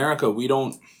is, in America, we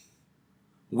don't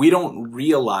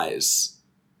realize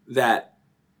that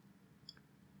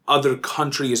other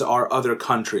countries are other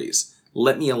countries.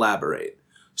 Let me elaborate.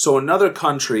 So another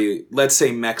country, let's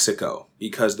say Mexico,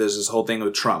 because there's this whole thing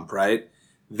with Trump, right?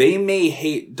 They may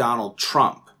hate Donald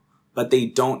Trump, but they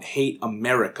don't hate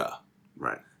America.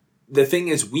 Right. The thing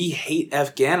is, we hate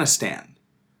Afghanistan.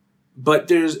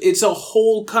 But it's a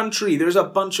whole country. There's a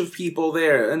bunch of people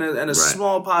there, and a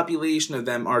small population of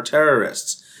them are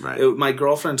terrorists. Right. My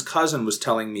girlfriend's cousin was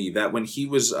telling me that when he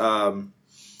was,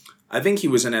 I think he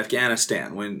was in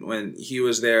Afghanistan, when he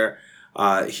was there,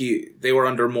 they were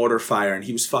under mortar fire, and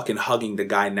he was fucking hugging the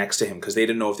guy next to him because they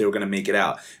didn't know if they were going to make it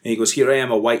out. And he goes, here I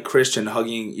am, a white Christian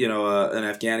hugging, an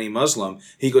Afghani Muslim.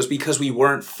 He goes, because we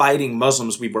weren't fighting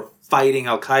Muslims, we were fighting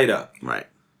Al-Qaeda. Right.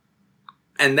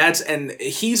 And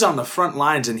he's on the front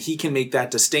lines, and he can make that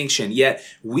distinction. Yet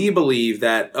we believe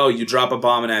that, oh, you drop a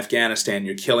bomb in Afghanistan,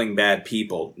 you're killing bad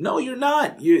people. No, you're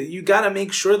not. You got to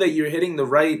make sure that you're hitting the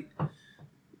right.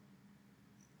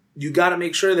 You got to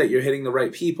make sure that you're hitting the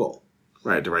right people.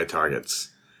 Right, the right targets.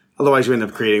 Otherwise, you end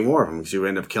up creating more of them because you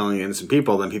end up killing innocent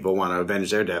people. Then people want to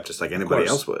avenge their death just like anybody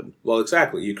else would. Well,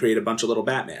 exactly. You create a bunch of little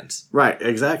Batmans. Right,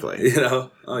 exactly. So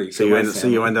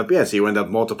you end up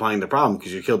multiplying the problem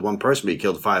because you killed one person, but you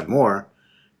killed 5 more.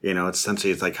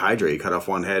 It's like Hydra. You cut off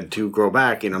one head, 2 grow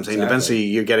back. I'm saying? Exactly. Eventually,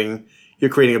 you're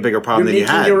creating a bigger problem than you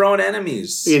had. You're making your own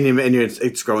enemies. And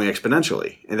it's growing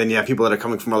exponentially. And then you have people that are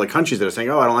coming from other countries that are saying,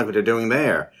 oh, I don't like what they're doing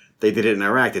there. They did it in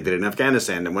Iraq. They did it in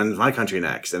Afghanistan. And when's my country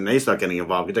next? And they start getting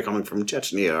involved because they're coming from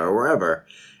Chechnya or wherever.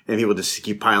 And people just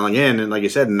keep piling in. And like you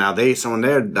said, now someone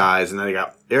there dies, and then they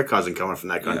got their cousin coming from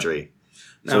that country.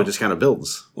 Yeah. So it just kind of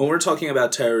builds. When we're talking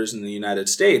about terrorism in the United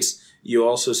States, you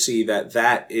also see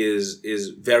that is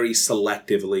very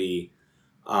selectively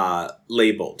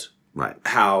labeled. Right.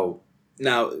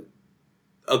 Now,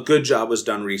 a good job was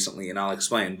done recently, and I'll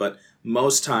explain. But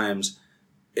most times,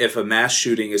 if a mass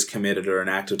shooting is committed or an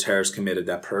act of terror is committed,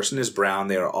 that person is brown,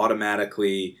 they are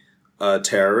automatically a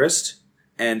terrorist,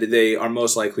 and they are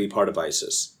most likely part of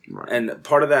ISIS. Right. And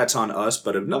part of that's on us,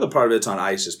 but another part of it's on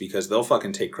ISIS because they'll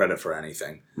fucking take credit for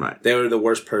anything. Right. They were the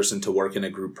worst person to work in a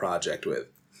group project with.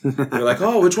 They're like,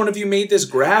 oh, which one of you made this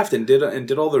graft and did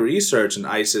all the research? And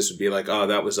ISIS would be like, oh,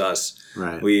 that was us.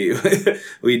 Right. We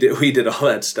did all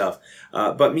that stuff.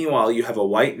 But meanwhile, you have a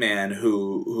white man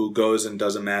who goes and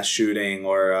does a mass shooting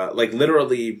or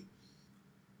literally,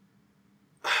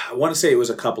 I want to say it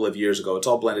was a couple of years ago. It's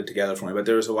all blended together for me. But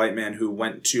there was a white man who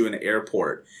went to an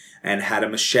airport and had a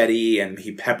machete, and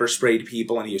he pepper sprayed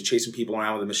people, and he was chasing people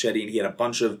around with a machete, and he had a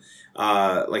bunch of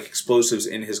explosives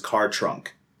in his car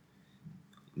trunk.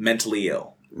 Mentally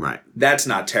ill. Right. That's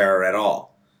not terror at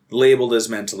all. Labeled as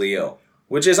mentally ill.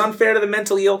 Which is unfair to the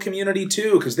mentally ill community,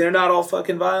 too, because they're not all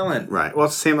fucking violent. Right. Well,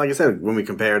 it's the same, like I said, when we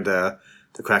compared the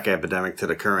crack epidemic to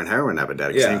the current heroin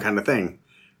epidemic, same kind of thing.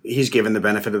 He's given the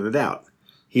benefit of the doubt.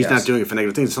 He's not doing it for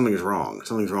negative things. Something's wrong.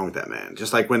 Something's wrong with that man.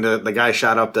 Just like when the guy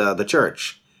shot up the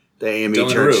church, the AME Dylan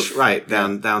church, Roof. right,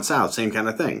 down south, same kind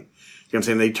of thing. You know what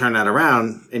I'm saying? They turn that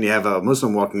around, and you have a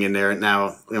Muslim walking in there, and now, you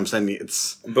know what I'm saying,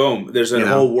 it's... Boom. There's a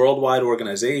whole worldwide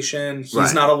organization.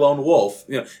 He's not a lone wolf.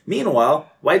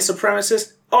 Meanwhile, white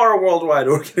supremacists are a worldwide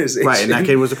organization. Right, and that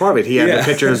kid was a part of it. He had the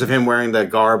pictures of him wearing the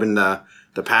garb and the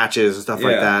patches and stuff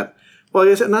like that. Well,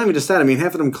 not even just that. I mean,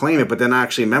 half of them claim it, but they're not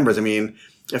actually members. I mean,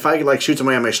 if I shoot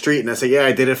somebody on my street and I say, yeah,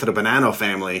 I did it for the Bonanno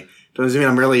family, does it mean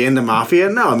I'm really into mafia?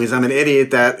 No, it means I'm an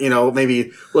idiot that,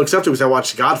 maybe looks up to because I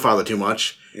watched Godfather too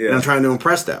much. Yeah. And I'm trying to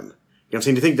impress them. You know what I'm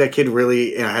saying? Do you think that kid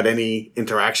really had any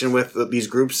interaction with these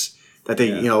groups that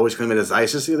they always claim it as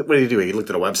ISIS? What did he do? He looked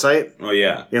at a website? Oh, yeah. You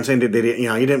know what I'm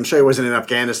saying? I'm sure he wasn't in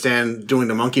Afghanistan doing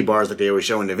the monkey bars that they always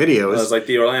show in the videos. It was like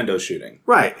the Orlando shooting.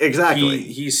 Right, exactly.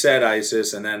 He said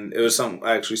ISIS, and then it was something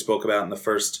I actually spoke about in the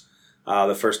first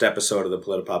the first episode of the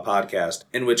Politipop podcast,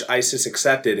 in which ISIS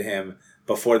accepted him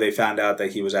before they found out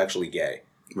that he was actually gay.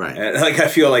 Right. And, I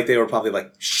feel like they were probably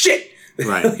like, shit!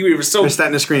 Right. We were so... Missed that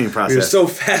in the screening process. We were so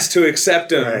fast to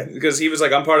accept him. Right. Because he was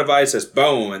like, I'm part of ISIS.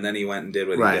 Boom. And then he went and did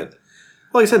what he did.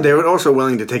 Well, like I said, they were also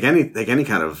willing to take any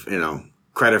kind of,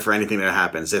 credit for anything that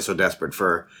happens. They're so desperate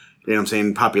for,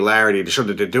 popularity to show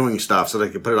that they're doing stuff so they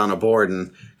can put it on a board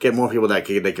and get more people that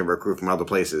they can recruit from other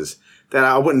places. That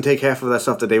I wouldn't take half of that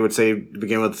stuff that they would say to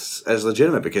begin with as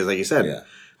legitimate because, like you said,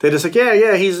 they're just like,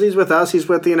 he's with us. He's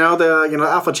with, the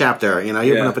Alpha chapter. You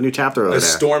open up a new chapter over there. A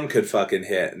storm could fucking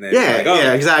hit. And Exactly.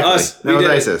 Us, that was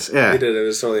ISIS. Yeah. We did it. It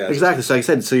was totally ISIS. Exactly. So like I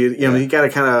said, so you got to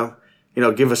kind of,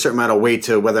 give a certain amount of weight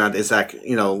to whether or not it's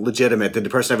legitimate. Did the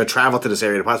person ever travel to this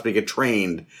area to possibly get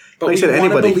trained? But like I said,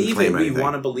 anybody can claim it. anything. We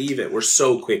want to believe it. We're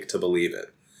so quick to believe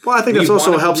it. Well, I think this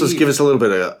also helps us give us a little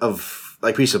bit of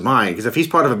peace of mind. Because if he's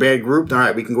part of a bad group, all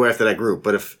right, we can go after that group.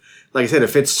 But if, like I said,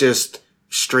 if it's just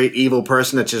straight evil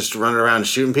person that's just running around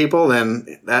shooting people,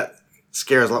 then that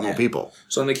scares a lot more people.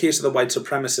 So in the case of the white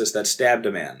supremacist that stabbed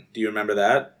a man, do you remember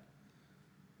that?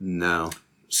 No.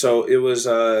 So it was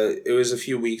a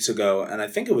few weeks ago, and I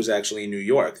think it was actually in New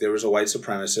York. There was a white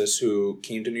supremacist who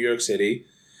came to New York City,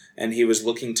 and he was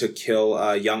looking to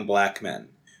kill young black men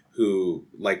who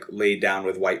laid down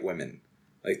with white women.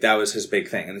 That was his big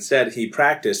thing. And instead, he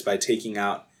practiced by taking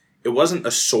out. It wasn't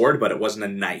a sword, but it wasn't a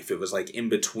knife. It was in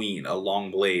between, a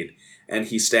long blade, and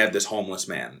he stabbed this homeless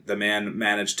man. The man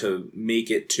managed to make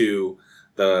it to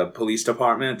the police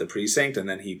department, the precinct, and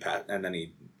then he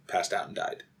passed out and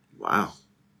died. Wow.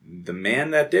 The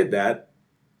man that did that,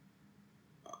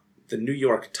 the New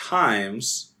York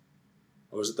Times,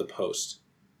 or was it the Post?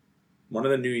 One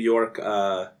of the New York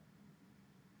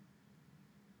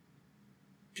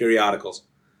periodicals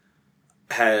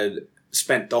had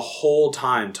spent the whole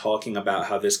time talking about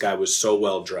how this guy was so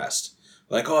well dressed.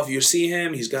 If you see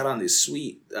him, he's got on these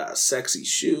sweet, sexy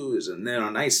shoes, and then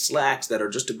on nice slacks that are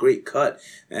just a great cut,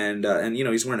 and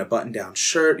he's wearing a button-down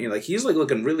shirt. And he's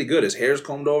looking really good. His hair's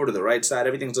combed over to the right side.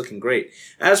 Everything's looking great.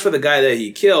 As for the guy that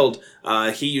he killed,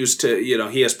 he used to,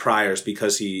 he has priors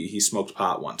because he smoked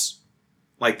pot once.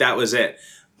 That was it.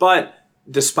 But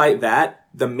despite that,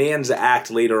 the man's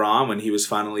act later on, when he was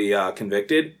finally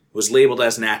convicted, was labeled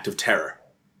as an act of terror.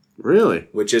 Really?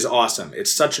 Which is awesome.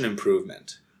 It's such an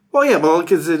improvement. Well, yeah,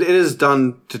 because it is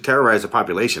done to terrorize the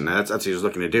population. That's what he was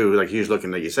looking to do. He was looking,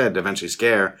 like you said, to eventually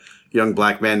scare young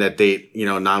black men that date,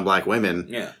 non-black women.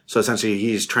 Yeah. So essentially,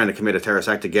 he's trying to commit a terrorist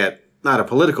act to get not a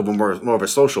political, but more of a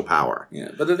social power. Yeah,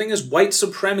 but the thing is, white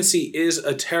supremacy is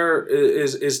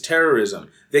is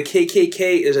terrorism. The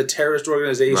KKK is a terrorist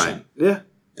organization. Right. Yeah.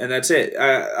 And that's it.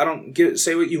 I don't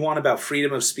say what you want about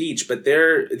freedom of speech, but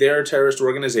they're a terrorist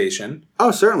organization. Oh,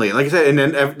 certainly. Like I said, and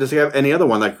then does he have any other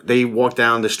one? They walked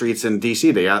down the streets in D.C.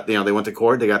 They got, they went to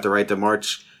court. They got the right to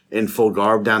march in full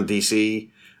garb down D.C.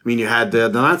 I mean, you had the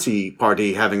Nazi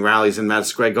Party having rallies in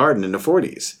Madison Square Garden in the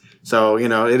 40s. So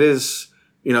it is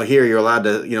here you're allowed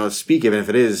to speak, even if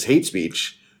it is hate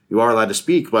speech. You are allowed to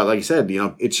speak, but like you said,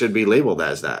 it should be labeled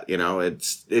as that.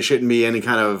 It shouldn't be any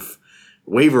kind of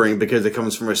wavering because it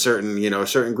comes from a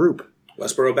certain group.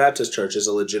 Westboro Baptist Church is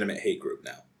a legitimate hate group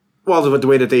now. Well, the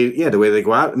way they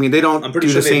go out. I mean, they don't do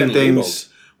the same things. Labeled.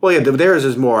 Well, yeah, theirs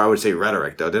is more, I would say,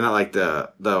 rhetoric though. They're not like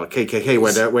the KKK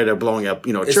where they're blowing up,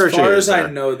 churches. As far as I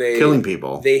know, killing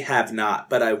people. They have not,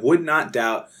 but I would not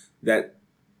doubt that.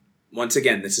 Once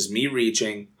again, this is me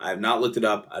reaching. I have not looked it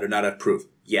up. I do not have proof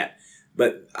yet.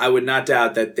 But I would not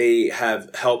doubt that they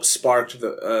have helped spark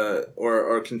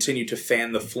or continue to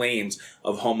fan the flames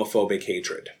of homophobic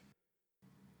hatred.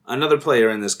 Another player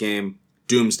in this game,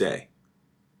 Doomsday.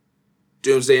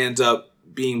 Doomsday ends up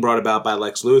being brought about by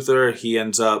Lex Luthor. He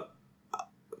ends up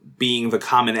being the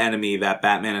common enemy that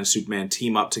Batman and Superman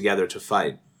team up together to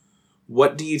fight.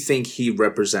 What do you think he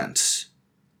represents?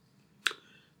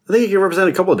 I think he can represent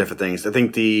a couple of different things. I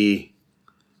think the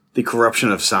corruption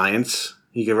of science.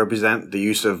 He can represent the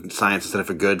use of science instead of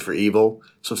for good, for evil.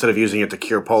 So instead of using it to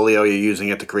cure polio, you're using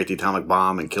it to create the atomic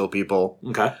bomb and kill people.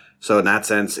 Okay. So in that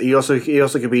sense, he also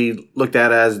could be looked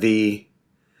at as the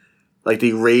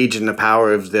rage and the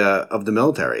power of the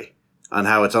military on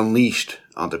how it's unleashed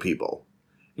onto people.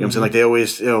 You know what I'm saying? They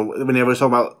always, when they always talk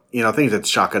about, things that's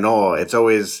shock and awe, it's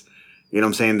always,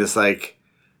 this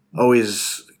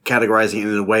always categorizing it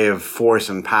in a way of force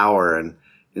and power,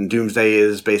 and Doomsday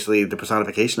is basically the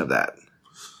personification of that.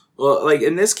 Well,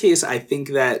 in this case, I think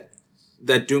that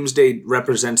Doomsday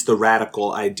represents the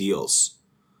radical ideals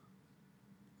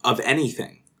of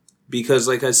anything. Because,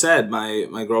 like I said,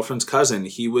 my girlfriend's cousin,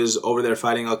 he was over there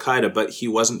fighting Al-Qaeda, but he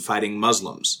wasn't fighting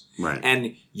Muslims. Right.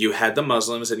 And you had the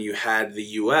Muslims and you had the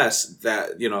U.S.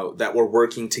 that were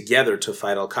working together to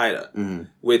fight Al-Qaeda,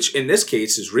 which in this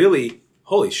case is really,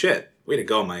 holy shit. Way to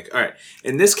go, Mike. All right.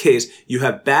 In this case, you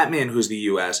have Batman, who's the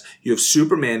U.S., you have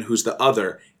Superman, who's the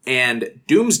other, and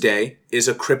Doomsday is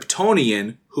a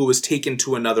Kryptonian who was taken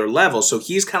to another level. So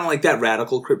he's kind of like that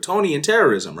radical Kryptonian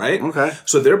terrorism, right? Okay.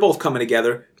 So they're both coming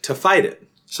together to fight it.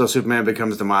 So Superman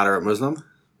becomes the moderate Muslim?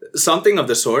 Something of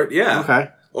the sort, yeah. Okay.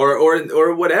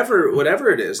 Or whatever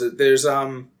it is.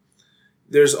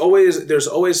 There's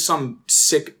always some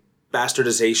sick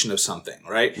bastardization of something,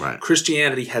 right? Right.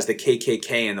 Christianity has the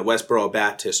KKK and the Westboro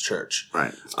Baptist Church.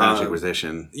 Right. Spanish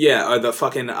Inquisition. Yeah, or the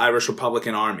fucking Irish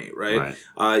Republican Army, right?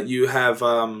 You have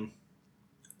the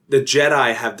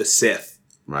Jedi have the Sith.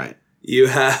 Right. You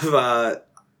have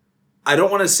I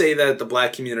don't want to say that the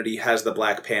black community has the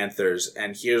Black Panthers,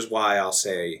 and here's why I'll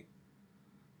say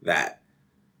that.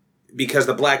 Because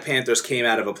the Black Panthers came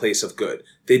out of a place of good.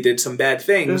 They did some bad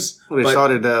things. Well, they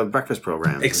started breakfast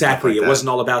programs. Exactly. It wasn't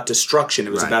all about destruction.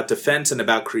 It was Right. about defense and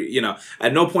about,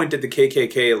 at no point did the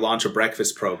KKK launch a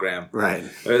breakfast program. Right.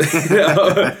 They're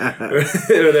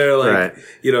like,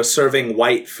 Right. Serving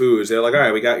white foods. They're like, all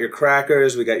right, we got your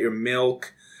crackers, we got your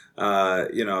milk,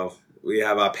 we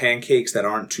have pancakes that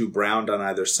aren't too browned on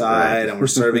either side, Right. and we're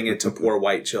serving it to poor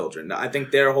white children. I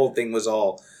think their whole thing was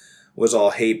all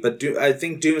hate, but I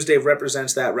think Doomsday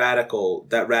represents that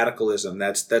radicalism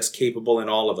that's capable in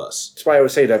all of us. That's why I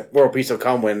would say that world peace will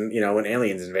come when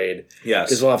aliens invade. Yes,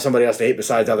 because we'll have somebody else to hate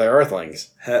besides other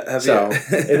Earthlings.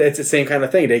 It's the same kind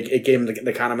of thing. It gave them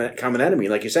the common enemy,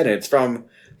 like you said. And it's from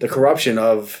the corruption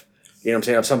of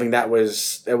of something that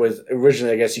was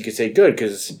originally, I guess you could say, good,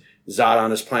 because Zod on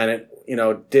this planet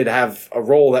did have a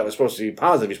role that was supposed to be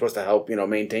positive. He's supposed to help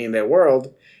maintain their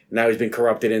world. Now he's been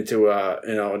corrupted into a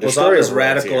destroyer. Well, as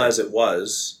radical as it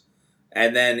was,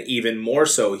 and then even more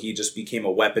so, he just became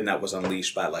a weapon that was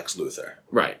unleashed by Lex Luthor.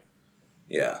 Right.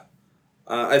 Yeah,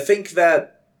 I think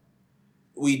that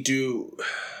we do.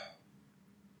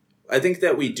 I think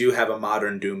that we do have a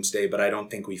modern Doomsday, but I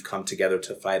don't think we've come together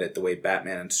to fight it the way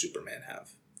Batman and Superman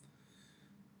have.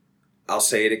 I'll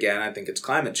say it again. I think it's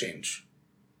climate change,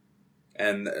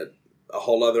 and a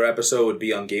whole other episode would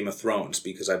be on Game of Thrones,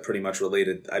 because I've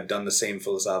done the same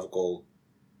philosophical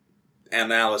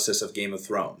analysis of Game of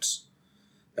Thrones.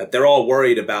 That they're all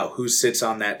worried about who sits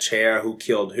on that chair, who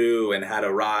killed who, and how to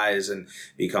rise and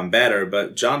become better.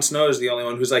 But Jon Snow is the only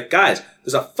one who's like, guys,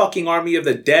 there's a fucking army of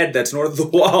the dead that's north of the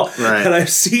wall. Right. And I've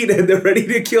seen it. They're ready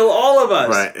to kill all of us.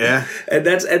 Right, yeah. And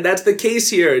that's the case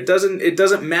here. It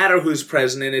doesn't matter who's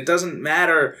president. It doesn't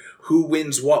matter who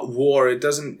wins what war.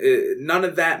 None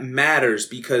of that matters,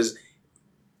 because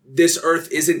this earth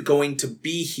isn't going to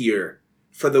be here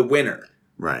for the winner.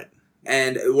 Right.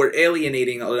 And we're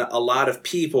alienating a lot of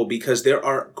people because there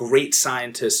are great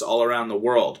scientists all around the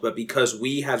world. But because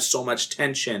we have so much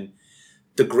tension,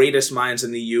 the greatest minds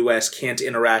in the U.S. can't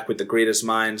interact with the greatest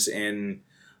minds in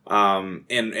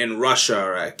Russia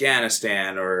or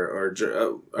Afghanistan or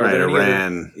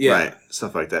Iran. Yeah. Right.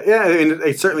 Stuff like that. Yeah, I mean,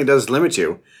 it certainly does limit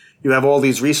you. You have all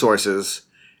these resources,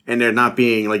 and they're not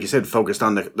being, like you said, focused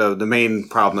on the main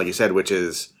problem, like you said, which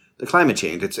is the climate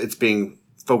change. It's being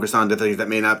focused on the things that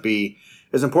may not be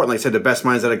as important. Like I said, the best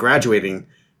minds that are graduating,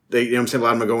 a lot of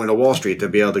them are going to Wall Street to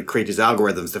be able to create these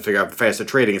algorithms to figure out faster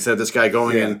trading, instead of this guy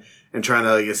going in and trying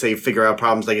to, like you say, figure out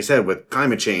problems, like you said, with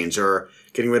climate change or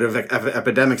getting rid of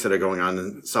epidemics that are going on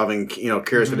and solving,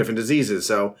 cures for different diseases.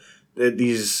 So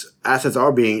these assets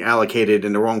are being allocated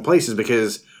in the wrong places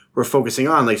because we're focusing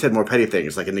on, like I said, more petty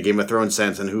things, like in the Game of Thrones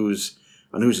sense, and who's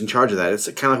in charge of that. It's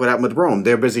kind of like what happened with Rome.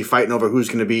 They're busy fighting over who's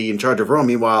going to be in charge of Rome.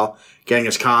 Meanwhile,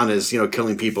 Genghis Khan is,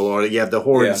 killing people, or you have the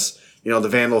hordes, the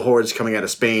Vandal hordes coming out of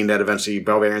Spain that eventually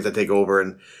barbarians that take over,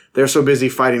 and they're so busy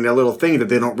fighting that little thing that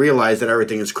they don't realize that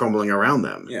everything is crumbling around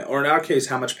them. Yeah, or in our case,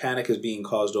 how much panic is being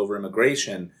caused over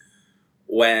immigration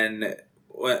when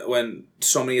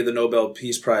so many of the Nobel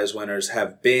Peace Prize winners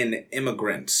have been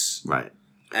immigrants. Right.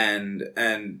 And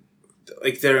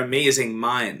like, they're amazing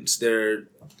minds.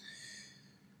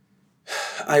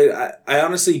 I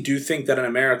honestly do think that in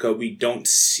America we don't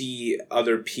see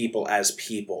other people as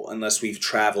people unless we've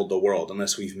traveled the world,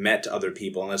 unless we've met other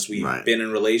people, unless we've been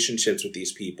in relationships with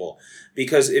these people.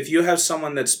 Because if you have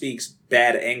someone that speaks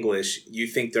bad English, you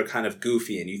think they're kind of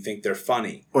goofy and you think they're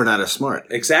funny. Or not as smart.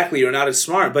 Exactly, you're not as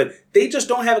smart, but they just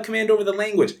don't have a command over the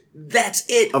language. That's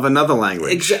it. Of another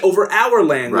language. Over our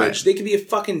language. Right. They could be a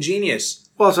fucking genius.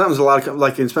 Well, sometimes a lot of,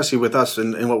 like, especially with us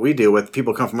and what we deal with,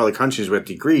 people come from other countries with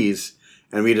degrees,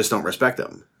 and we just don't respect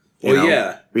them. You know?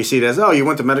 Yeah. We see it as, oh, you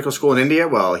went to medical school in India?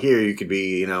 Well, here you could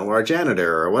be, you know, or a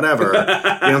janitor or whatever. You know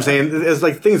what I'm saying? It's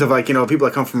like things of like, you know, people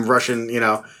that come from from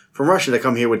Russia that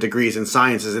come here with degrees in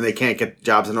sciences and they can't get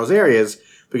jobs in those areas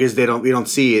because we don't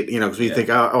see it, you know, because we think,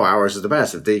 oh, ours is the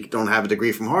best. If they don't have a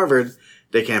degree from Harvard,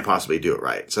 they can't possibly do it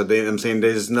right. So I'm saying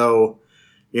there's no,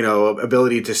 you know,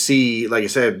 ability to see, like I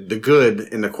said, the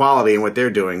good and the quality in what they're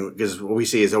doing because what we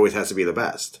see is always has to be the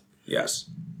best. Yes.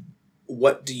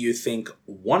 What do you think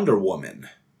Wonder Woman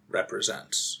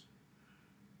represents?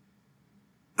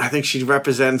 I think she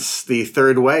represents the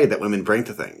third way that women bring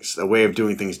to things, a way of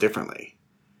doing things differently.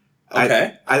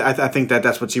 Okay. I think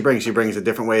that's what she brings. She brings a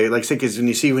different way. Like, because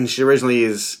when she originally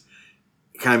is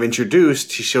kind of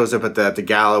introduced, she shows up at the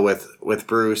gala with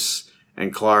Bruce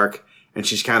and Clark, and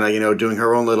she's kind of, you know, doing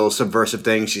her own little subversive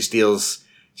thing. She steals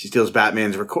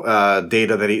Batman's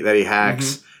data that he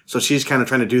hacks. Mm-hmm. So she's kind of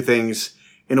trying to do things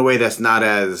in a way that's not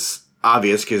as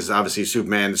obvious, because obviously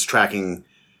Superman's tracking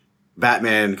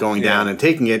Batman going down and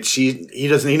taking it.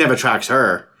 He never tracks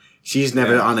her. She's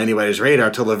never on anybody's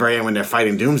radar till the very end when they're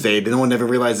fighting Doomsday. No one ever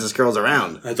realizes this girl's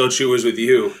around. I thought she was with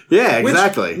you. Yeah,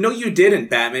 exactly. No, you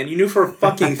didn't, Batman. You knew for a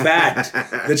fucking fact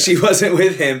that she wasn't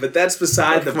with him, but that's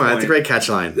beside the point. That's a great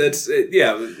catchline. That's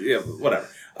whatever.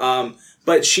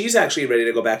 But she's actually ready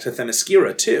to go back to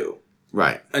Themyscira too.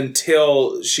 Right.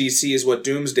 Until she sees what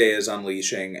Doomsday is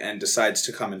unleashing and decides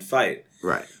to come and fight.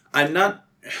 Right. I'm not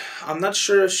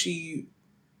sure if she...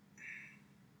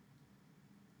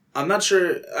 I'm not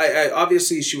sure... I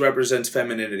obviously, she represents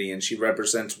femininity, and she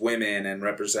represents women, and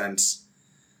represents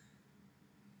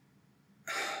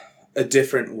a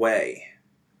different way.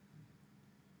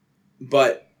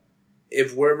 But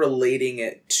if we're relating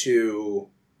it to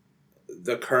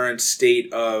the current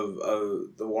state of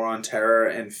the war on terror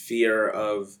and fear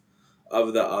of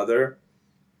the other,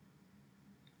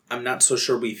 I'm not so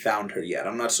sure we found her yet.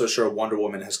 I'm not so sure Wonder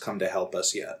Woman has come to help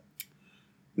us yet.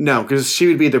 No, because she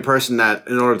would be the person that,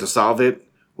 in order to solve it,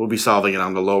 will be solving it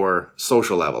on the lower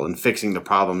social level and fixing the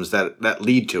problems that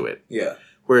lead to it. Yeah.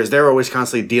 Whereas they're always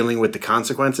constantly dealing with the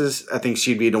consequences. I think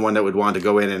she'd be the one that would want to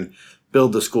go in and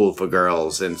build the school for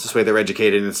girls, and this way they're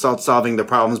educated and start solving the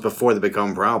problems before they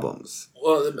become problems.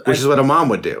 Well, which is what a mom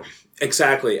would do.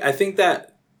 Exactly. I think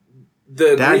that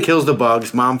Dad kills the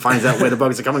bugs, Mom finds out where the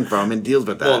bugs are coming from and deals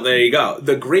with that. Well, there you go.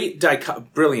 The great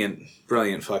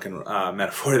brilliant fucking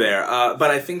metaphor there. But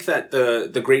I think that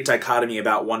the great dichotomy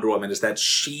about Wonder Woman is that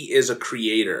she is a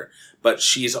creator, but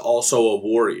she's also a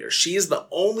warrior. She's the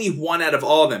only one out of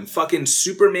all of them. Fucking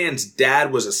Superman's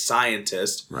dad was a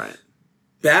scientist. Right.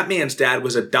 Batman's dad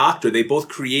was a doctor. They both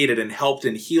created and helped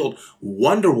and healed.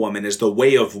 Wonder Woman is the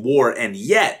way of war, and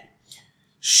yet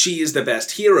she is the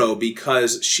best hero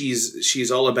because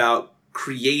she's all about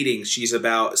creating. She's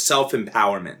about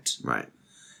self-empowerment. Right.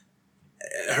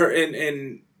 Her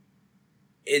in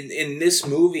this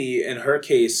movie, in her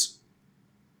case,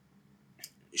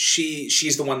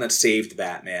 she's the one that saved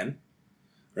Batman,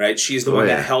 right? She's the one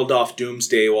that held off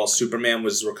Doomsday while Superman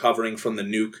was recovering from the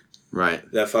nuke. Right.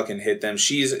 That fucking hit them.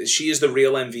 She is the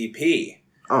real MVP.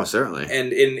 Oh, certainly.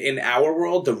 And in our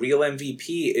world, the real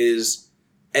MVP is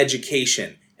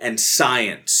education and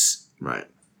science. Right.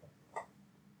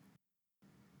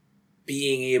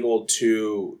 Being able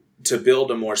to build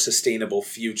a more sustainable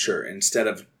future instead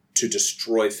of to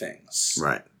destroy things.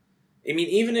 Right. I mean,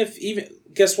 even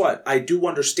guess what? I do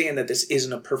understand that this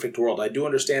isn't a perfect world. I do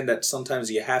understand that sometimes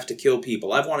you have to kill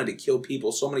people. I've wanted to kill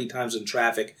people so many times in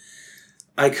traffic,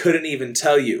 I couldn't even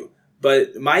tell you.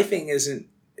 But my thing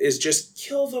is just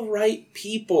kill the right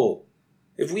people.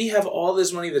 If we have all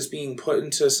this money that's being put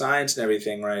into science and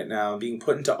everything right now, being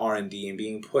put into R&D and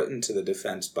being put into the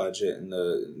defense budget and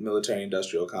the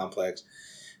military-industrial complex,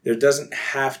 there doesn't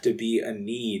have to be a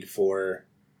need for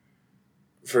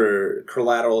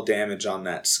collateral damage on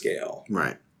that scale.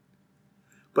 Right.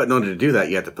 But in order to do that,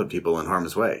 you have to put people in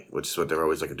harm's way, which is what they're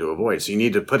always looking to avoid. So you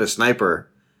need to put a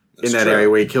sniper in that area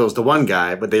where he kills the one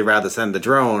guy, but they'd rather send the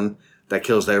drone that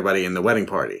kills everybody in the wedding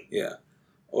party. Yeah.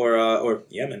 Or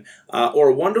Yemen.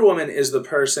 Or Wonder Woman is the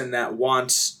person that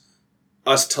wants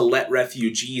us to let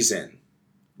refugees in.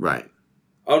 Right.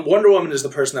 Wonder Woman is the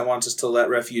person that wants us to let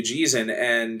refugees in,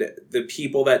 and the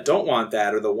people that don't want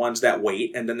that are the ones that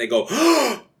wait, and then they go,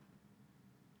 oh,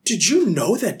 did you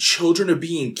know that children are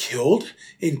being killed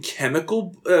in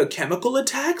chemical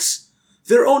attacks?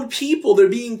 Their own people, they're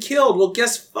being killed. Well,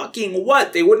 guess fucking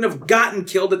what? They wouldn't have gotten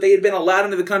killed if they had been allowed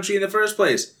into the country in the first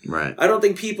place. Right. I don't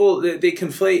think people, they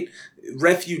conflate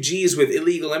refugees with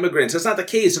illegal immigrants. That's not the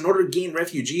case. In order to gain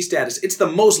refugee status, it's the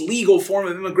most legal form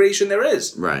of immigration there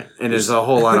is. Right. And there's a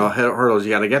whole lot of hurdles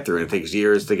you got to get through. And it takes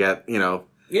years to get,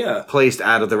 placed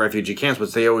out of the refugee camps,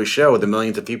 but they always show the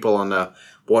millions of people on the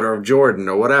border of Jordan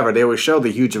or whatever. They always show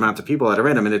the huge amount of people that are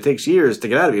in them, and it takes years to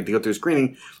get out of it, to go through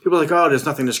screening. People are like, oh, there's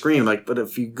nothing to screen. Like, but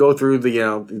if you go through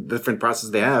the different process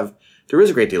they have, there is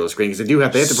a great deal of screening because they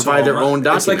have to provide their own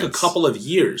documents. It's like a couple of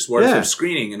years worth of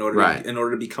screening in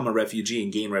order to become a refugee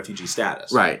and gain refugee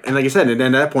status. Right. And like I said, and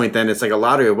then at that point, then it's like a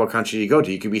lottery of what country you go to.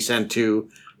 You could be sent to,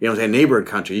 a neighboring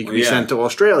country. You could be sent to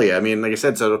Australia. I mean, like I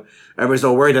said, so everybody's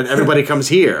all worried that everybody comes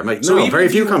here. I'm like, no, very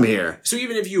few come here. So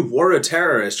even if you were a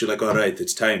terrorist, you're like, all right,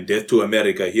 it's time. Death to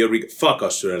America. Here we go. Fuck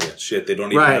Australia. Shit, they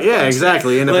don't even have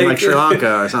exactly. End up in like Sri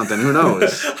Lanka or something. Who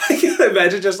knows? I can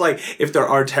imagine just like if there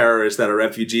are terrorists that are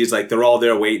refugees, like they're all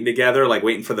there waiting together, like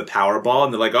waiting for the Powerball,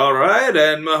 and they're like, all right,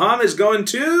 and Muhammad's going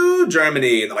to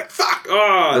Germany. And they're like, fuck,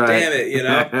 damn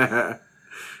it,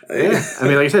 Yeah, I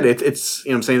mean, like I said, it's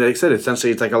I'm saying, like I said,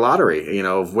 essentially it's like a lottery,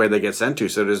 of where they get sent to.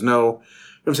 So there's no,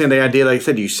 I'm saying the idea, like I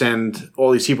said, you send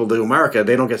all these people to America,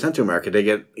 they don't get sent to America. They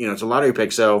get, it's a lottery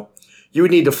pick. So you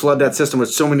would need to flood that system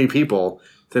with so many people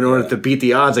in order to beat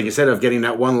the odds, like you said, of getting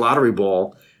that one lottery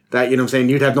ball. That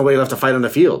you'd have nobody left to fight on the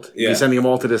field. Yeah. You're sending them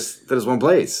all to this one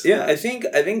place. Yeah, I think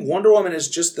Wonder Woman is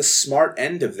just the smart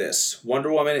end of this.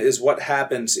 Wonder Woman is what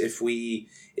happens if we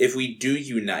do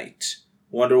unite.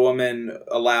 Wonder Woman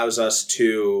allows us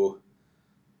to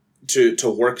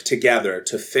work together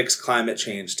to fix climate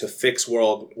change, to fix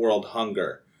world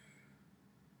hunger.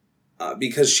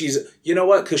 Because she's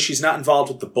not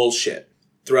involved with the bullshit.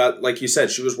 Throughout, like you said,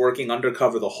 she was working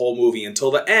undercover the whole movie until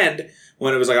the end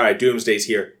when it was like, all right, Doomsday's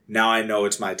here. Now I know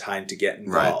it's my time to get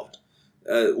involved.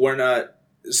 Right. We're not.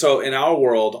 So in our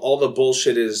world, all the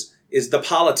bullshit is the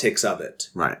politics of it.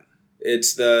 Right.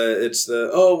 It's the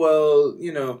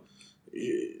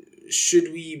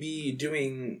should we be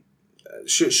doing,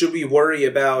 should we worry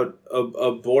about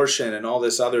abortion and all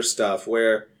this other stuff,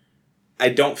 where I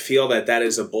don't feel that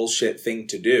is a bullshit thing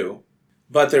to do.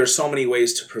 But there are so many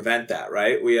ways to prevent that,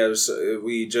 right?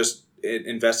 We just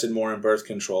invested more in birth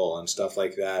control and stuff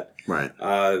like that. Right.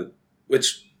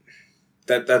 Which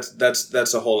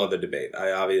that's a whole other debate.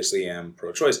 I obviously am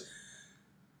pro-choice.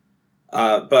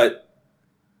 But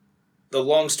the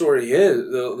long story is,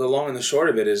 the long and the short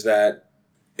of it is that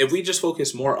if we just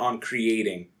focus more on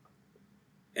creating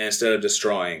instead of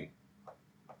destroying,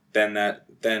 then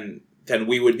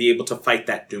we would be able to fight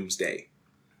that doomsday.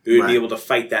 We would be able to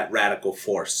fight that radical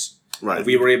force. Right. If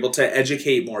we were able to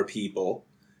educate more people,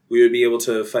 we would be able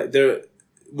to fight.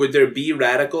 Would there be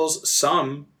radicals?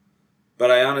 Some. But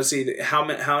I honestly, how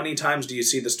many times do you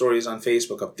see the stories on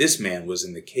Facebook of this man was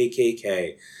in the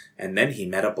KKK and then he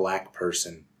met a black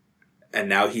person and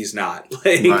now he's not?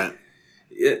 Like,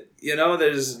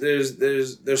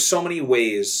 there's so many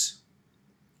ways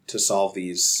to solve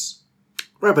these.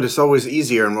 Right, but it's always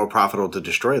easier and more profitable to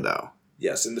destroy, though.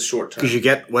 Yes, in the short term. Because you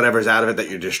get whatever's out of it that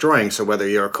you're destroying. So whether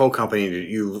you're a coal company,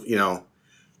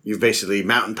 you've basically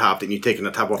mountaintopped and you've taken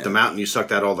the top off the mountain, you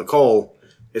sucked out all the coal,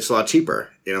 it's a lot cheaper,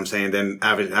 you know what I'm saying, than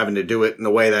having to do it in a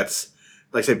way that's,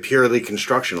 like I said, purely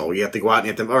constructional. You have to go out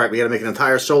and all right, we got to make an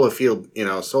entire solar field,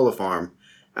 solar farm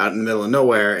out in the middle of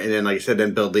nowhere. And then, like I said,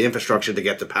 then build the infrastructure to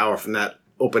get the power from that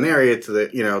open area to the,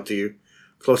 to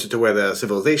closer to where the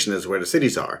civilization is, where the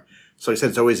cities are. So like I said,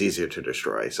 it's always easier to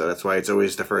destroy. So that's why it's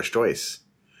always the first choice.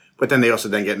 But then they also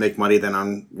make money then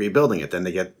on rebuilding it. Then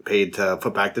they get paid to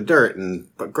put back the dirt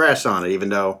and put grass on it, even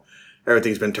though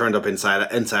everything's been turned up inside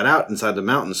out inside the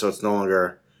mountain. So it's no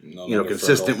longer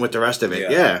consistent fertile with the rest of it.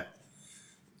 Yeah.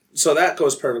 So that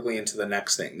goes perfectly into the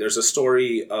next thing. There's a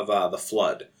story of the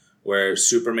flood where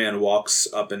Superman walks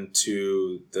up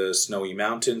into the snowy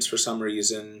mountains for some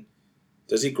reason.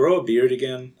 Does he grow a beard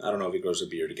again? I don't know if he grows a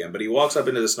beard again, but he walks up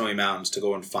into the snowy mountains to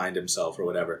go and find himself or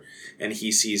whatever, and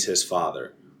he sees his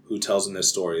father, who tells him this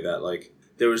story that like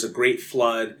there was a great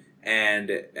flood, and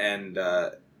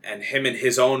him and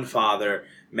his own father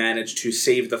managed to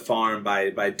save the farm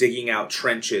by digging out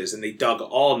trenches, and they dug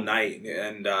all night,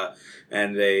 and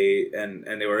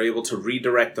they were able to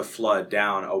redirect the flood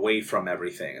down away from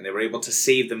everything, and they were able to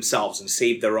save themselves and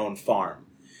save their own farm.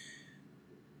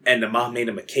 And the mom made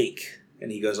him a cake.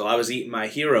 And he goes, well, I was eating my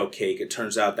hero cake. It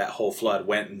turns out that whole flood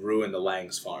went and ruined the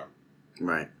Lang's farm.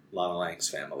 Right. Lana Lang's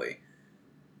family.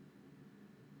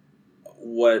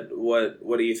 What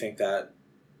do you think that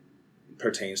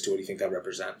pertains to? What do you think that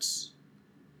represents?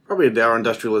 Probably our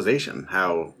industrialization.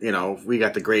 How, we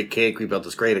got the great cake. We built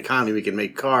this great economy. We can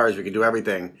make cars. We can do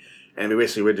everything. And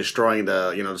we're destroying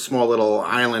the, the small little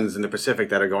islands in the Pacific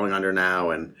that are going under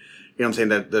now. And, I'm saying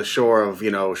that the shore of,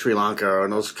 Sri Lanka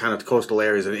and those kind of coastal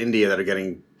areas in India that are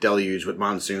getting deluged with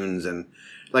monsoons. And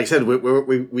like I said,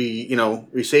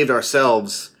 we saved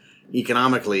ourselves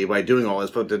economically by doing all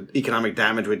this, but the economic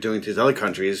damage we're doing to these other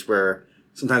countries where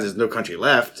sometimes there's no country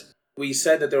left. We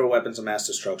said that there were weapons of mass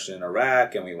destruction in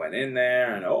Iraq, and we went in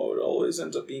there, and it always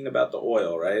ends up being about the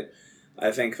oil, right?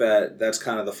 I think that's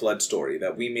kind of the flood story,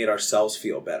 that we made ourselves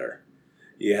feel better.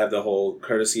 You have the whole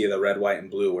courtesy of the red, white,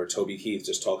 and blue, where Toby Keith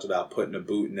just talks about putting a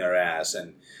boot in their ass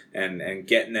and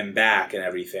getting them back and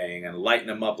everything, and lighting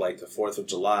them up like the 4th of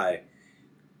July.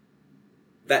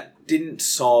 That didn't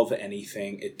solve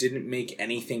anything. It didn't make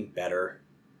anything better.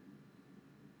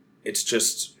 It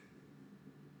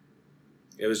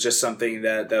was just something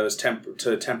that was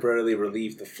to temporarily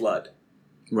relieve the flood.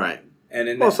 Right.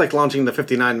 It's like launching the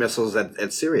 59 missiles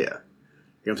at Syria.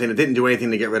 You know what I'm saying? It didn't do anything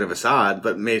to get rid of Assad,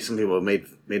 but made some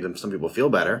people feel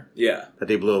better. Yeah. That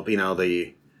they blew up,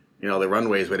 the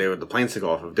runways where the planes took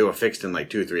off. They were fixed in like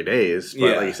 2 or 3 days.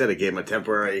 But like you said, it gave them a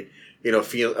temporary,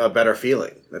 a better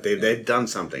feeling that they've done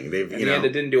something. In the end,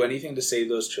 it didn't do anything to save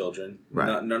those children.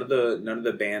 Right. None of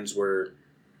the bands were.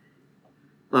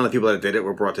 None of the people that did it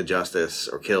were brought to justice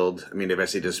or killed. I mean, they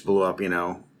basically just blew up,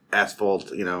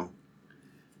 asphalt,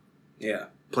 Yeah.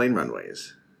 plane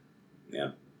runways.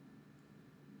 Yeah.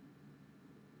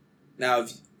 Now,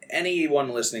 if anyone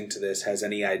listening to this has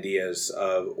any ideas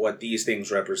of what these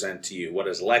things represent to you, what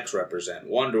does Lex represent,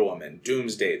 Wonder Woman,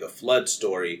 Doomsday, the Flood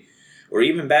story, or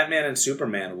even Batman and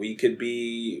Superman, we could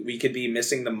be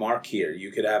missing the mark here.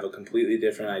 You could have a completely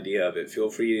different idea of it. Feel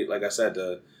free, like I said,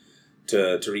 to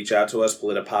reach out to us,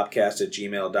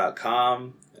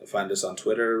 politipopcast@gmail.com. Find us on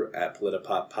Twitter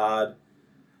 @politipoppod.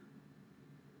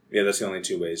 Yeah, that's the only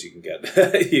 2 ways you can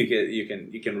get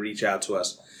you can reach out to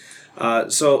us.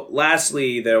 So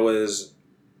lastly, there was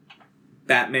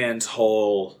Batman's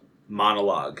whole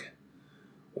monologue,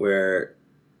 where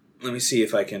let me see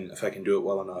if I can do it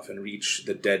well enough and reach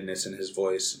the deadness in his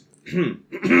voice.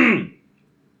 Men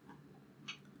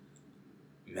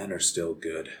are still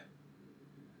good.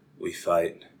 We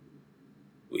fight.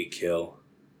 We kill.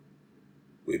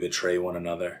 We betray one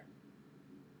another.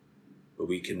 But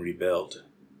we can rebuild.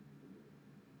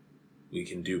 We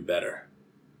can do better.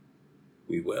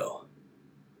 We will.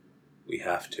 We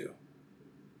have to.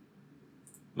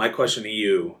 My question to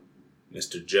you,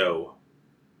 Mr. Joe,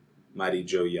 Mighty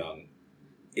Joe Young,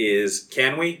 is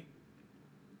can we?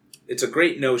 It's a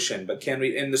great notion, but can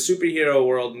we? In the superhero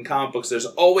world, in comic books, there's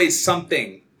always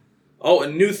something. Oh,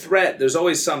 a new threat. There's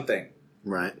always something.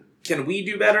 Right. Can we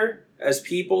do better as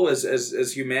people,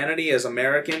 as humanity, as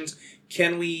Americans?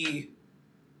 Can we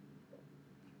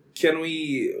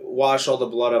wash all the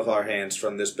blood off our hands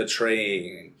from this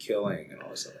betraying and killing and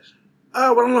all this stuff?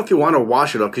 Well, I don't know if you want to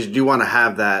wash it off, because you do want to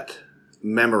have that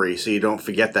memory so you don't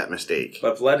forget that mistake.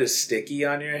 But blood is sticky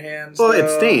on your hands? Well, it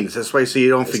stains. That's why, so you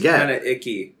don't forget. It's kind of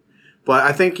icky. But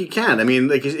I think you can. I mean,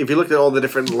 like, if you look at all the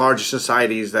different larger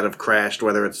societies that have crashed,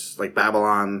 whether it's like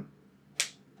Babylon,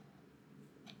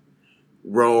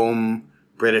 Rome,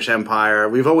 British Empire,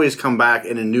 we've always come back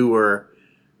in a newer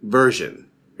version.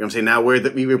 You know what I'm saying? Now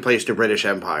we replaced the British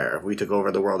Empire. We took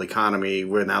over the world economy.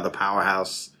 We're now the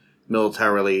powerhouse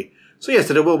militarily. So yes,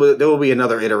 there will be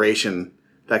another iteration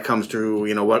that comes through. I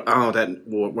don't know what that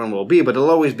one will be, but it'll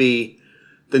always be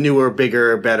the newer,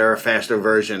 bigger, better, faster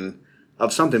version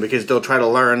of something, because they'll try to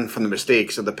learn from the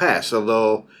mistakes of the past. So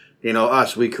they'll,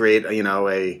 we create,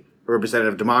 a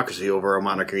representative democracy over a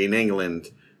monarchy in England,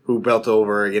 who built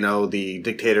over, the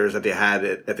dictators that they had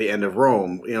at the end of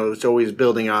Rome. It's always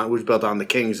built on the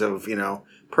kings of,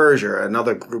 Persia and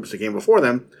other groups that came before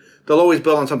them. They'll always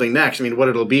build on something next. I mean, what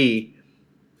it'll be,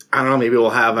 I don't know, maybe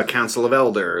we'll have a council of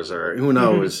elders, or who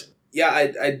knows. Mm-hmm.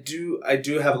 Yeah, I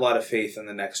do have a lot of faith in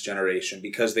the next generation,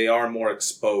 because they are more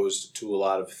exposed to a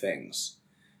lot of things.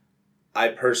 I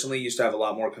personally used to have a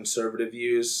lot more conservative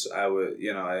views. I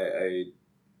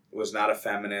was not a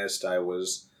feminist. I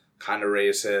was kind of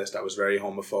racist. I was very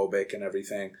homophobic and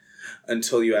everything,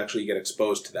 until you actually get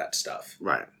exposed to that stuff.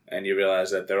 Right. And you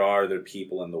realize that there are other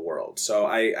people in the world. So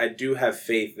I do have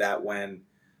faith that when,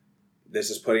 this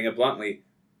is putting it bluntly,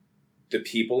 the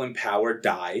people in power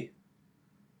die,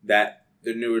 that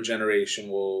the newer generation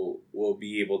will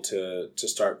be able to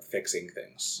start fixing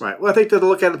things. Right. Well, I think they'll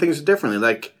look at things differently.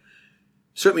 Like,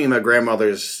 certainly in my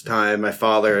grandmother's time, my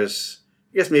father's,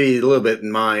 I guess maybe a little bit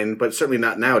in mine, but certainly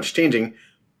not now. It's changing.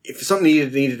 If something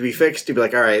needed to be fixed, you'd be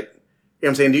like, all right. You know what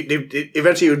I'm saying?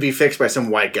 Eventually it would be fixed by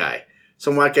some white guy.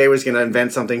 Some white guy was going to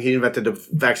invent something. He invented the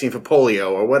vaccine for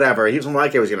polio or whatever. Some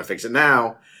white guy was going to fix it.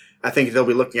 Now, I think they'll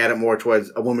be looking at it more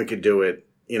towards a woman could do it.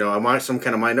 Some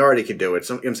kind of minority could do it.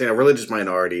 You know what I'm saying? A religious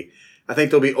minority. I think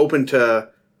they'll be open to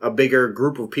a bigger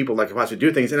group of people that can possibly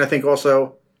do things. And I think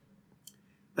also,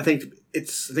 I think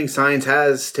science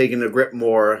has taken a grip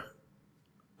more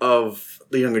of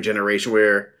the younger generation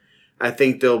where I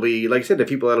think there'll be, like I said, the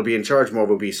people that'll be in charge more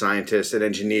will be scientists and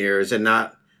engineers and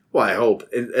not, well, I hope,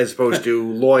 as opposed to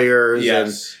lawyers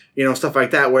yes. and, stuff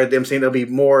like that, where I'm saying there'll be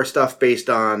more stuff based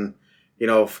on,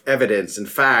 evidence and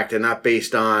fact and not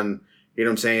based on,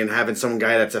 having some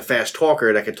guy that's a fast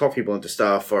talker that can talk people into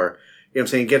stuff or,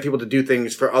 get people to do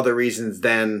things for other reasons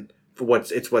than for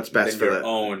what's best for their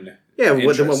own. Yeah,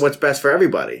 what's best for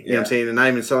everybody. You know what I'm saying? And not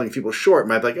even selling people short.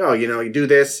 Might be like, oh, you do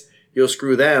this, you'll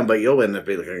screw them, but you'll end up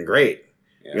being looking great.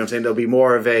 Yeah. You know what I'm saying? They'll be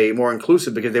more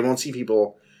inclusive because they won't see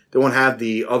people, they won't have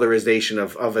the otherization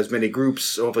of as many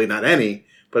groups, hopefully not any,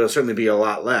 but it'll certainly be a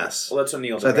lot less. Well, that's what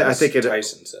Neil deGrasse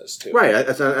Tyson says, too. Right.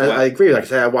 I agree. Like I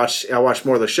said, I watch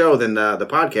more of the show than the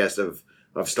podcast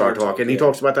of Star Talk, and he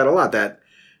talks about that a lot. That,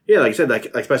 yeah, like I said, like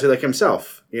especially like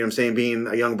himself. You know what I'm saying? Being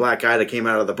a young black guy that came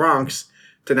out of the Bronx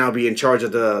to now be in charge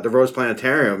of the Rose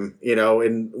Planetarium,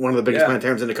 in one of the biggest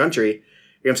planetariums in the country. You know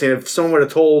what I'm saying? If someone would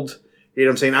have told,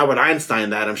 Albert Einstein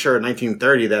that, I'm sure in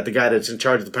 1930, that the guy that's in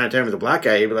charge of the planetarium is a black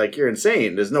guy, he'd be like, you're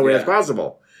insane. There's no way that's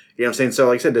possible. You know what I'm saying? So,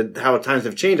 like I said, how times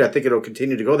have changed, I think it'll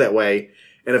continue to go that way.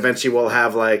 And eventually we'll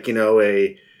have, like,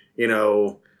 a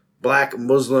black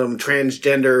Muslim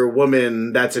transgender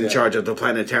woman that's in charge of the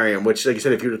planetarium, which, like you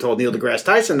said, if you would have told Neil deGrasse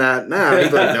Tyson that, he'd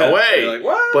be like, no way. Like,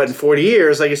 what? But in 40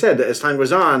 years, like I said, as time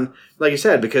goes on, like you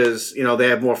said, because, they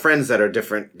have more friends that are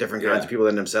different kinds of people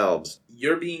than themselves.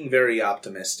 You're being very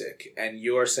optimistic, and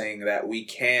you're saying that we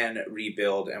can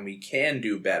rebuild and we can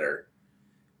do better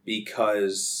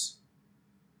because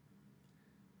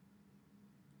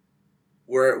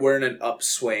we're in an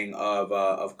upswing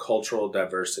of cultural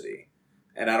diversity.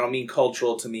 And I don't mean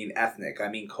cultural to mean ethnic. I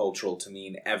mean cultural to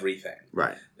mean everything.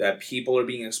 Right. That people are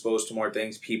being exposed to more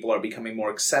things. People are becoming more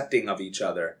accepting of each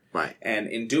other. Right. And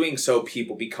in doing so,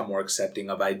 people become more accepting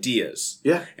of ideas.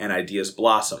 Yeah. And ideas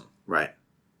blossom. Right.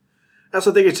 I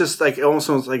also think it's just like, almost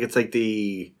like it's like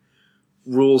the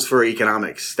rules for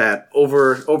economics that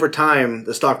over time,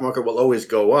 the stock market will always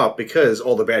go up because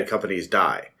all the bad companies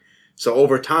die. So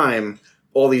over time,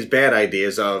 all these bad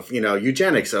ideas of,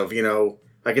 eugenics, of,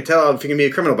 I could tell if you can be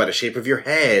a criminal by the shape of your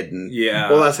head and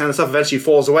all that kind of stuff eventually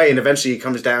falls away and eventually it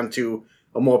comes down to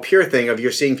a more pure thing of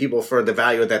you're seeing people for the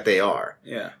value that they are.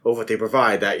 Yeah. Of what they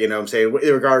provide. That, I'm saying,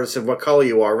 regardless of what color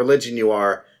you are, religion you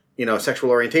are,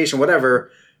 sexual orientation,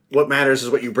 whatever, what matters is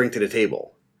what you bring to the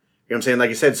table. You know what I'm saying? Like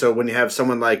you said, so when you have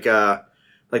someone like the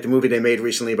movie they made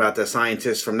recently about the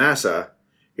scientists from NASA, you know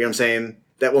what I'm saying?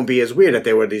 That won't be as weird that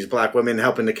there were these black women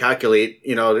helping to calculate,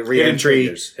 the re-entry.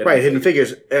 Hidden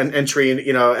figures. Entry,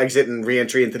 exit and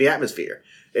re-entry into the atmosphere.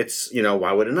 It's,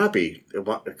 why would it not be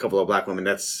a couple of black women?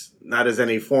 That's not as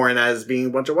any foreign as being a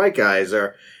bunch of white guys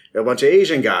or a bunch of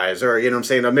Asian guys or,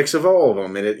 a mix of all of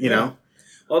them. And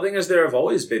Well, the thing is, there have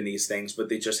always been these things, but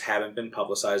they just haven't been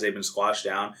publicized. They've been squashed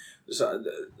down. So,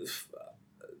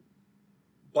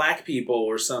 black people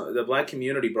the black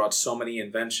community brought so many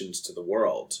inventions to the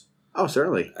world. Oh,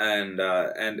 certainly. And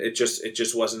it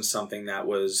just wasn't something that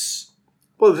was.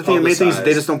 Well, the main thing is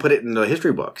they just don't put it in the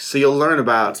history books. So you'll learn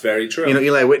about. That's very true.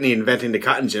 Eli Whitney inventing the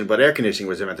cotton gin, but air conditioning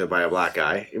was invented by a black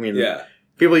guy. I mean,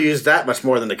 people use that much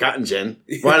more than the cotton gin.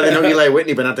 Why do they know Eli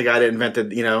Whitney, but not the guy that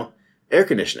invented, air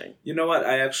conditioning? You know what?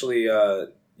 I actually,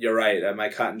 you're right. My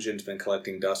cotton gin's been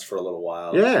collecting dust for a little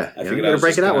while. Yeah, I figured you gotta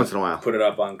break it out once in a while. Put it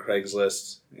up on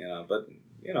Craigslist. But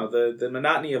the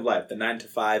monotony of life, the 9 to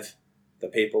 5. The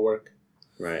paperwork.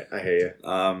 Right, I hear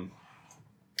you.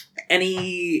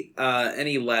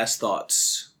 Any last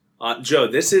thoughts? Joe,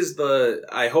 this is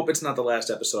I hope it's not the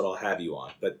last episode I'll have you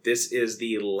on, but this is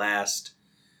the last,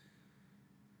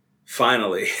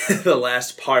 finally, the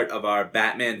last part of our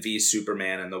Batman v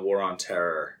Superman and the War on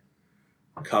Terror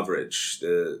coverage.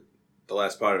 The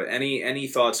last part of it. Any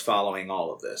thoughts following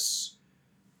all of this?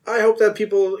 I hope that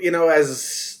people,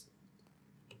 as...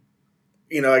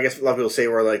 I guess a lot of people say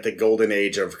we're like the golden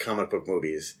age of comic book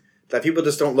movies. That people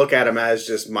just don't look at them as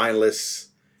just mindless,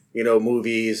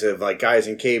 movies of like guys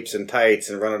in capes and tights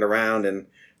and running around. And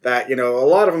that, a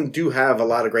lot of them do have a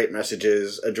lot of great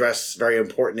messages, address very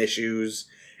important issues,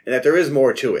 and that there is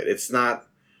more to it. It's not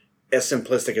as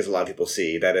simplistic as a lot of people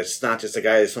see. That it's not just a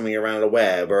guy swimming around a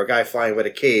web or a guy flying with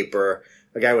a cape or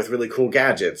a guy with really cool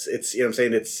gadgets. It's,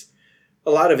 it's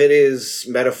a lot of it is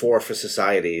metaphor for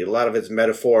society. A lot of it's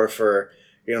metaphor for...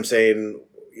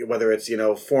 whether it's,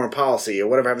 foreign policy or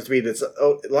whatever happens to be,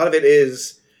 a lot of it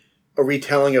is a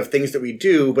retelling of things that we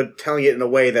do, but telling it in a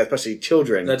way that especially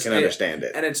children can understand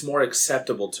it. And it's more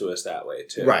acceptable to us that way,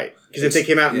 too. Right. Because if they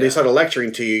came out and they started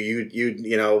lecturing to you,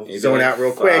 you'd zone out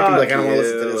real quick and be like, I don't want to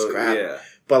listen to this crap. Yeah.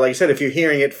 But like I said, if you're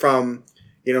hearing it from,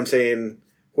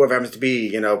 whoever happens to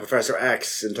be, Professor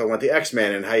X, and talking about the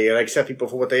X-Men and how you accept people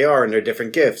for what they are and their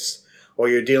different gifts. Or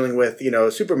you're dealing with,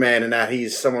 Superman and that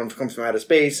he's someone who comes from outer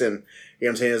space and,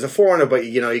 as a foreigner, but,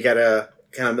 you gotta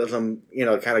kind of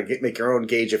make your own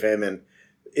gauge of him. And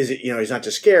is it, he's not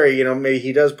just scary, maybe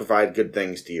he does provide good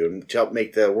things to you and to help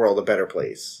make the world a better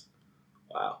place.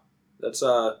 Wow. That's,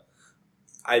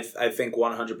 I think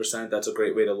 100% that's a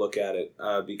great way to look at it,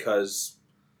 because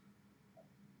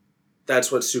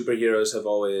that's what superheroes have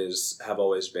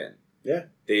always been. Yeah.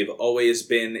 They've always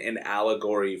been an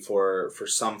allegory for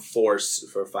some force,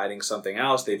 for fighting something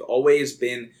else. They've always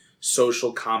been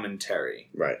social commentary.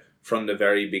 Right. From the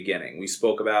very beginning. We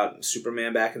spoke about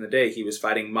Superman back in the day. He was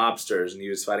fighting mobsters and he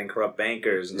was fighting corrupt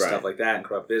bankers and stuff like that, and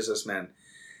corrupt businessmen.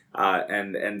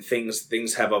 And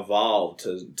things have evolved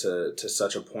to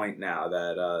such a point now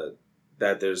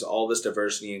that there's all this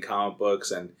diversity in comic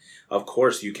books, and of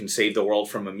course you can save the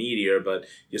world from a meteor, but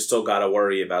you still got to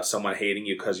worry about someone hating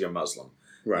you because you're Muslim,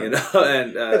 right? And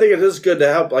I think it is good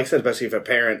to help, like I said, especially if a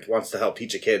parent wants to help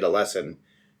teach a kid a lesson.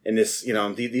 And this,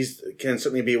 these can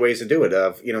certainly be ways to do it.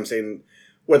 Of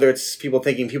whether it's people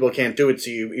thinking people can't do it, so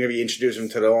you introduce them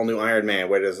to the all new Iron Man,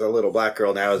 where there's a little black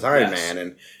girl now is Iron Man,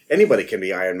 and anybody can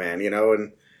be Iron Man,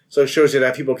 and. So it shows you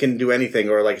that people can do anything,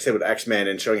 or like I said with X-Men,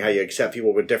 and showing how you accept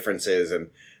people with differences. And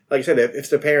like I said, if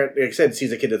the parent, like I said,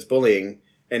 sees a kid that's bullying,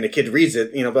 and the kid reads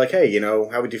it, be like, hey,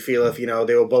 how would you feel if,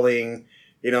 they were bullying,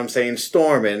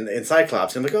 Storm and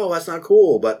Cyclops? And like, oh, that's not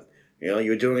cool, but, you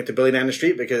were doing it to Billy down the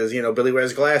street because, Billy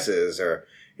wears glasses, or,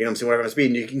 whatever it must be.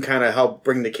 And you can kind of help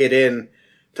bring the kid in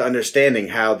to understanding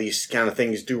how these kind of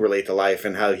things do relate to life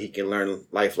and how he can learn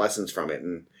life lessons from it,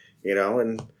 and,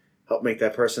 and help make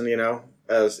that person,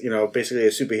 as, basically a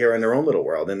superhero in their own little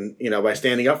world. And, by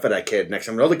standing up for that kid next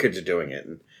time when other kids are doing it,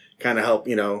 and kind of help,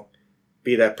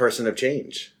 be that person of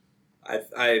change.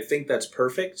 I think that's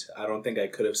perfect. I don't think I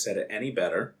could have said it any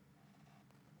better.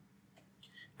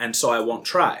 And so I won't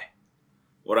try.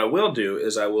 What I will do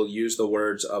is I will use the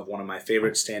words of one of my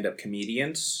favorite stand-up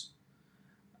comedians,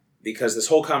 because this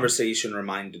whole conversation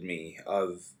reminded me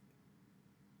of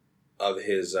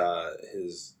his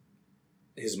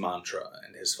mantra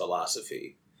and his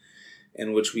philosophy,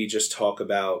 in which we just talk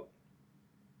about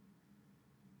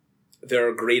there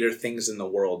are greater things in the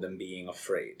world than being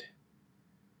afraid.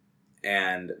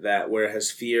 And that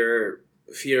whereas fear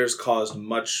has caused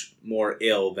much more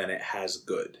ill than it has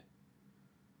good.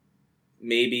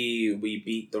 Maybe we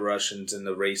beat the Russians in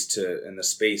the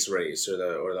space race or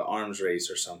the arms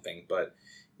race or something, but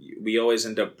we always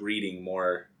end up breeding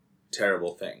more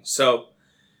terrible things. So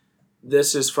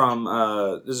This is from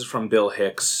Bill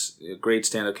Hicks, a great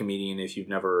stand-up comedian. If you've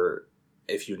never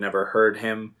heard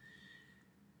him,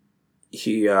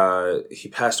 he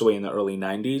passed away in the early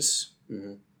 90s,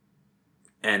 mm-hmm.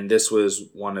 And this was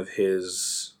one of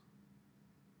his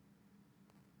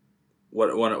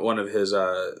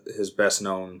best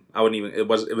known. It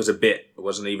was a bit. It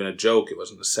wasn't even a joke. It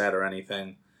wasn't a set or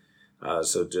anything.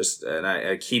 And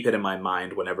I keep it in my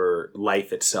mind whenever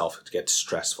life itself gets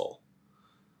stressful.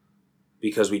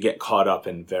 Because we get caught up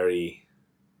in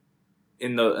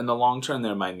in the long term,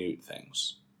 they're minute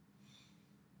things.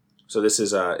 So this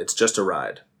is it's just a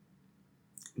ride.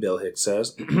 Bill Hicks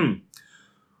says, "The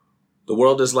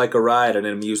world is like a ride at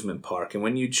an amusement park, and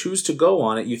when you choose to go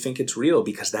on it, you think it's real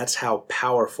because that's how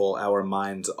powerful our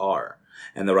minds are.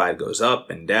 And the ride goes up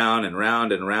and down and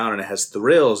round, and it has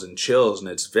thrills and chills, and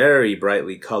it's very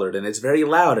brightly colored, and it's very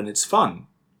loud, and it's fun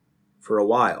for a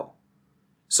while.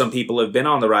 Some people have been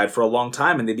on the ride for a long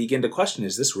time, and they begin to question,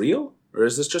 is this real? Or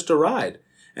is this just a ride?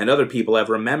 And other people have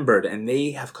remembered, and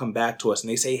they have come back to us, and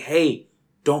they say, hey,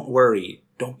 don't worry,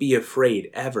 don't be afraid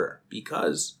ever,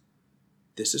 because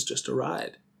this is just a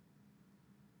ride.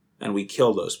 And we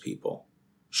kill those people.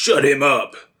 Shut him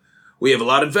up! We have a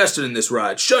lot invested in this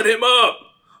ride. Shut him up!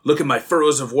 Look at my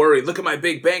furrows of worry. Look at my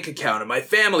big bank account and my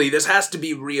family. This has to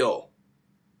be real.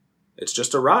 It's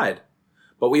just a ride.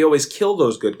 But we always kill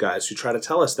those good guys who try to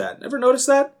tell us that. Ever notice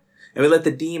that? And we let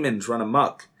the demons run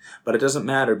amok. But it doesn't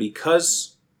matter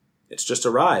because it's just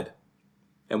a ride.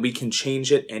 And we can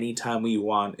change it anytime we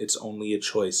want. It's only a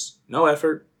choice. No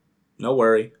effort, no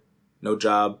worry, no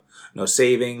job, no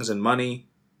savings and money.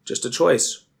 Just a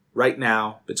choice right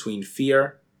now between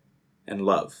fear and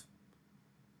love.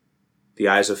 The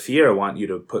eyes of fear want you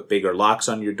to put bigger locks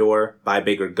on your door, buy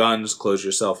bigger guns, close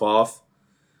yourself off.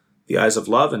 The eyes of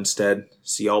love, instead,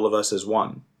 see all of us as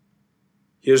one.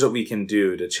 Here's what we can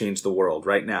do to change the world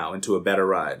right now into a better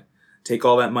ride. Take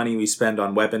all that money we spend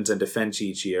on weapons and defense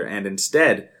each year and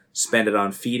instead spend it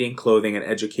on feeding, clothing, and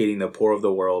educating the poor of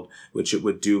the world, which it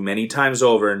would do many times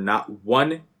over, not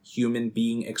one human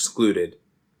being excluded,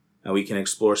 and we can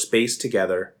explore space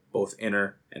together, both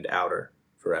inner and outer,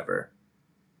 forever,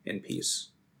 in peace.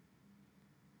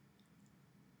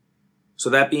 So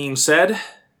that being said,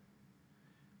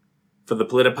 for the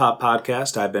Politipop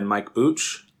podcast, I've been Mike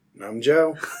Booch. I'm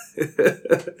Joe.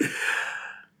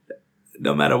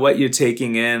 No matter what you're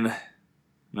taking in,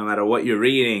 no matter what you're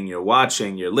reading, you're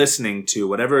watching, you're listening to,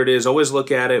 whatever it is, always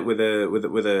look at it with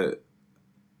a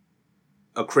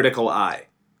critical eye.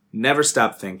 Never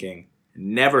stop thinking,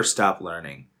 never stop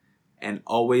learning, and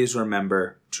always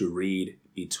remember to read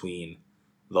between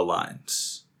the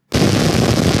lines.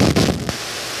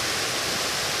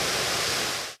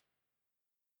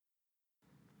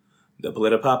 The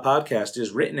Politipop podcast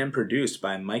is written and produced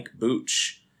by Mike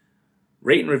Booch.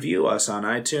 Rate and review us on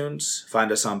iTunes.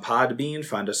 Find us on Podbean.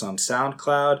 Find us on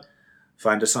SoundCloud.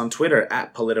 Find us on Twitter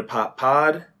at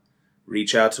PolitiPopPod.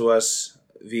 Reach out to us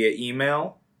via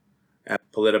email at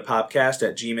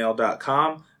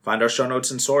politipopcast@gmail.com. Find our show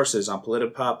notes and sources on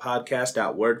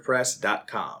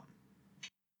politipoppodcast.wordpress.com.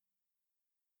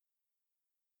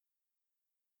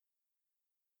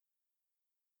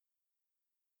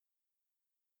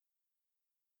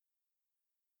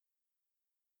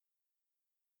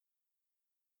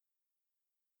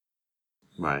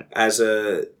 Right. As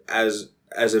a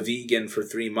vegan for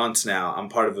 3 months now, I'm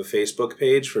part of a Facebook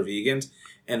page for vegans,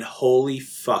 and holy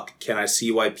fuck, can I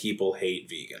see why people hate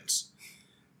vegans.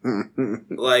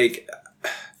 Like,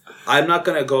 I'm not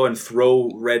going to go and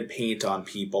throw red paint on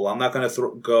people. I'm not going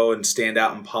to go and stand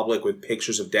out in public with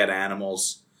pictures of dead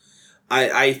animals.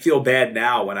 I feel bad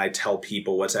now when I tell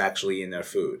people what's actually in their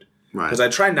food. Because I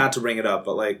try not to bring it up,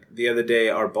 but like the other day,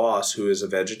 our boss, who is a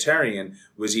vegetarian,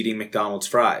 was eating McDonald's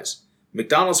fries.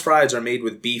 McDonald's fries are made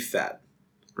with beef fat.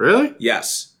 Really?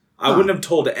 Yes. I wouldn't have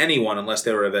told anyone unless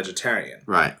they were a vegetarian.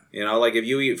 Right. You know, like if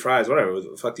you eat fries, whatever, what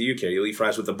the fuck do you care? You'll eat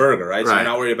fries with the burger, right? So you're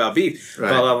not worried about beef. Right.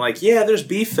 But I'm like, yeah, there's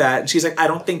beef fat. And she's like, I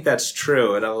don't think that's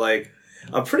true. And I'm like,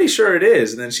 I'm pretty sure it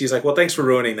is. And then she's like, well, thanks for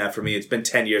ruining that for me. It's been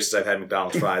 10 years since I've had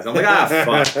McDonald's fries. I'm like,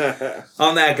 fuck.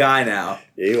 I'm that guy now.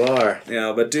 You are. You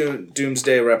know, but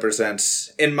Doomsday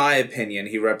represents, in my opinion,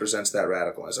 he represents that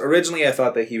radicalness. Originally, I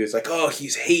thought that he was like, oh,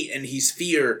 he's hate and he's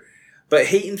fear. But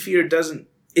hate and fear does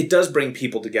bring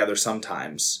people together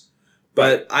sometimes.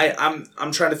 But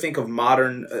I'm trying to think of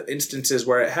modern instances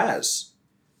where it has.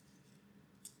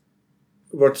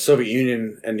 Brought the Soviet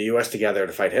Union and the U.S. together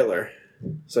to fight Hitler.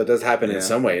 So it does happen in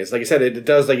some ways. Like you said, it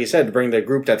does, like you said, bring the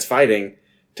group that's fighting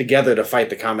together to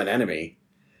fight the common enemy.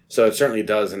 So it certainly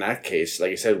does in that case, like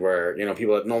you said, where, you know,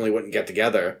 people that normally wouldn't get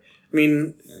together. I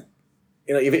mean,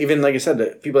 you know, even like you said,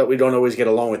 the people that we don't always get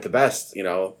along with the best, you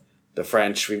know, the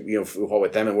French, we fought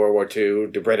with them in World War II,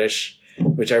 the British,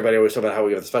 which everybody always talk about how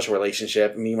we have a special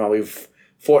relationship. Meanwhile, we've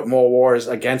fought more wars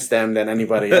against them than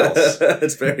anybody else.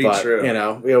 That's very true. You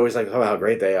know, we always like to talk about how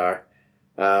great they are.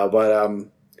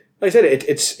 Like I said,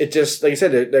 it's just, like you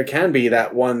said, there can be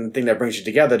that one thing that brings you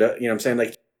together to, you know what I'm saying?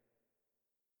 Like,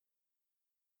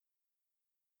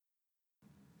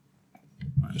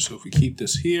 all right, so if we keep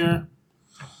this here.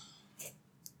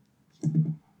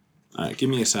 All right, give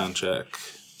me a sound check.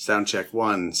 Sound check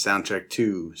 1, sound check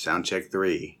 2, sound check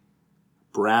 3.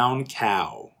 Brown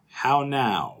cow. How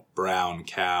now, brown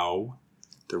cow?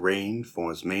 The rain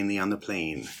falls mainly on the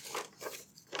plain.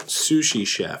 Sushi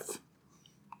chef.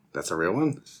 That's a real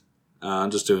one?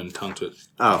 I'm just doing tongue twist.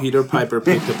 Oh. Peter Piper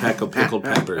picked a peck of pickled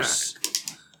peppers.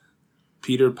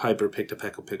 Peter Piper picked a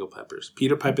peck of pickled peppers.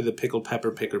 Peter Piper the pickled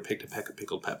pepper picker picked a peck of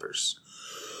pickled peppers.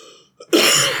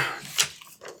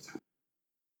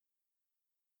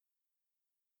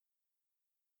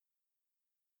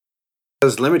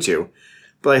 Does limit you,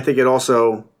 but I think it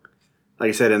also, like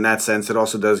I said, in that sense, it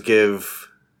also does give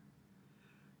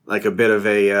like a bit of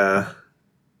a. I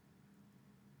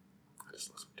just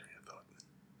lost my train of thought.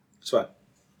 It's fine.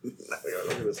 What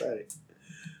was I going to say?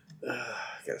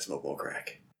 Gotta smoke more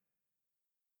crack.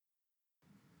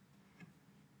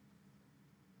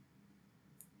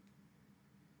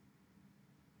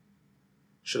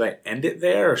 Should I end it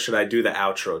there, or should I do the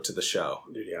outro to the show?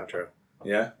 Do the outro.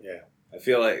 Yeah? Yeah. I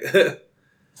feel like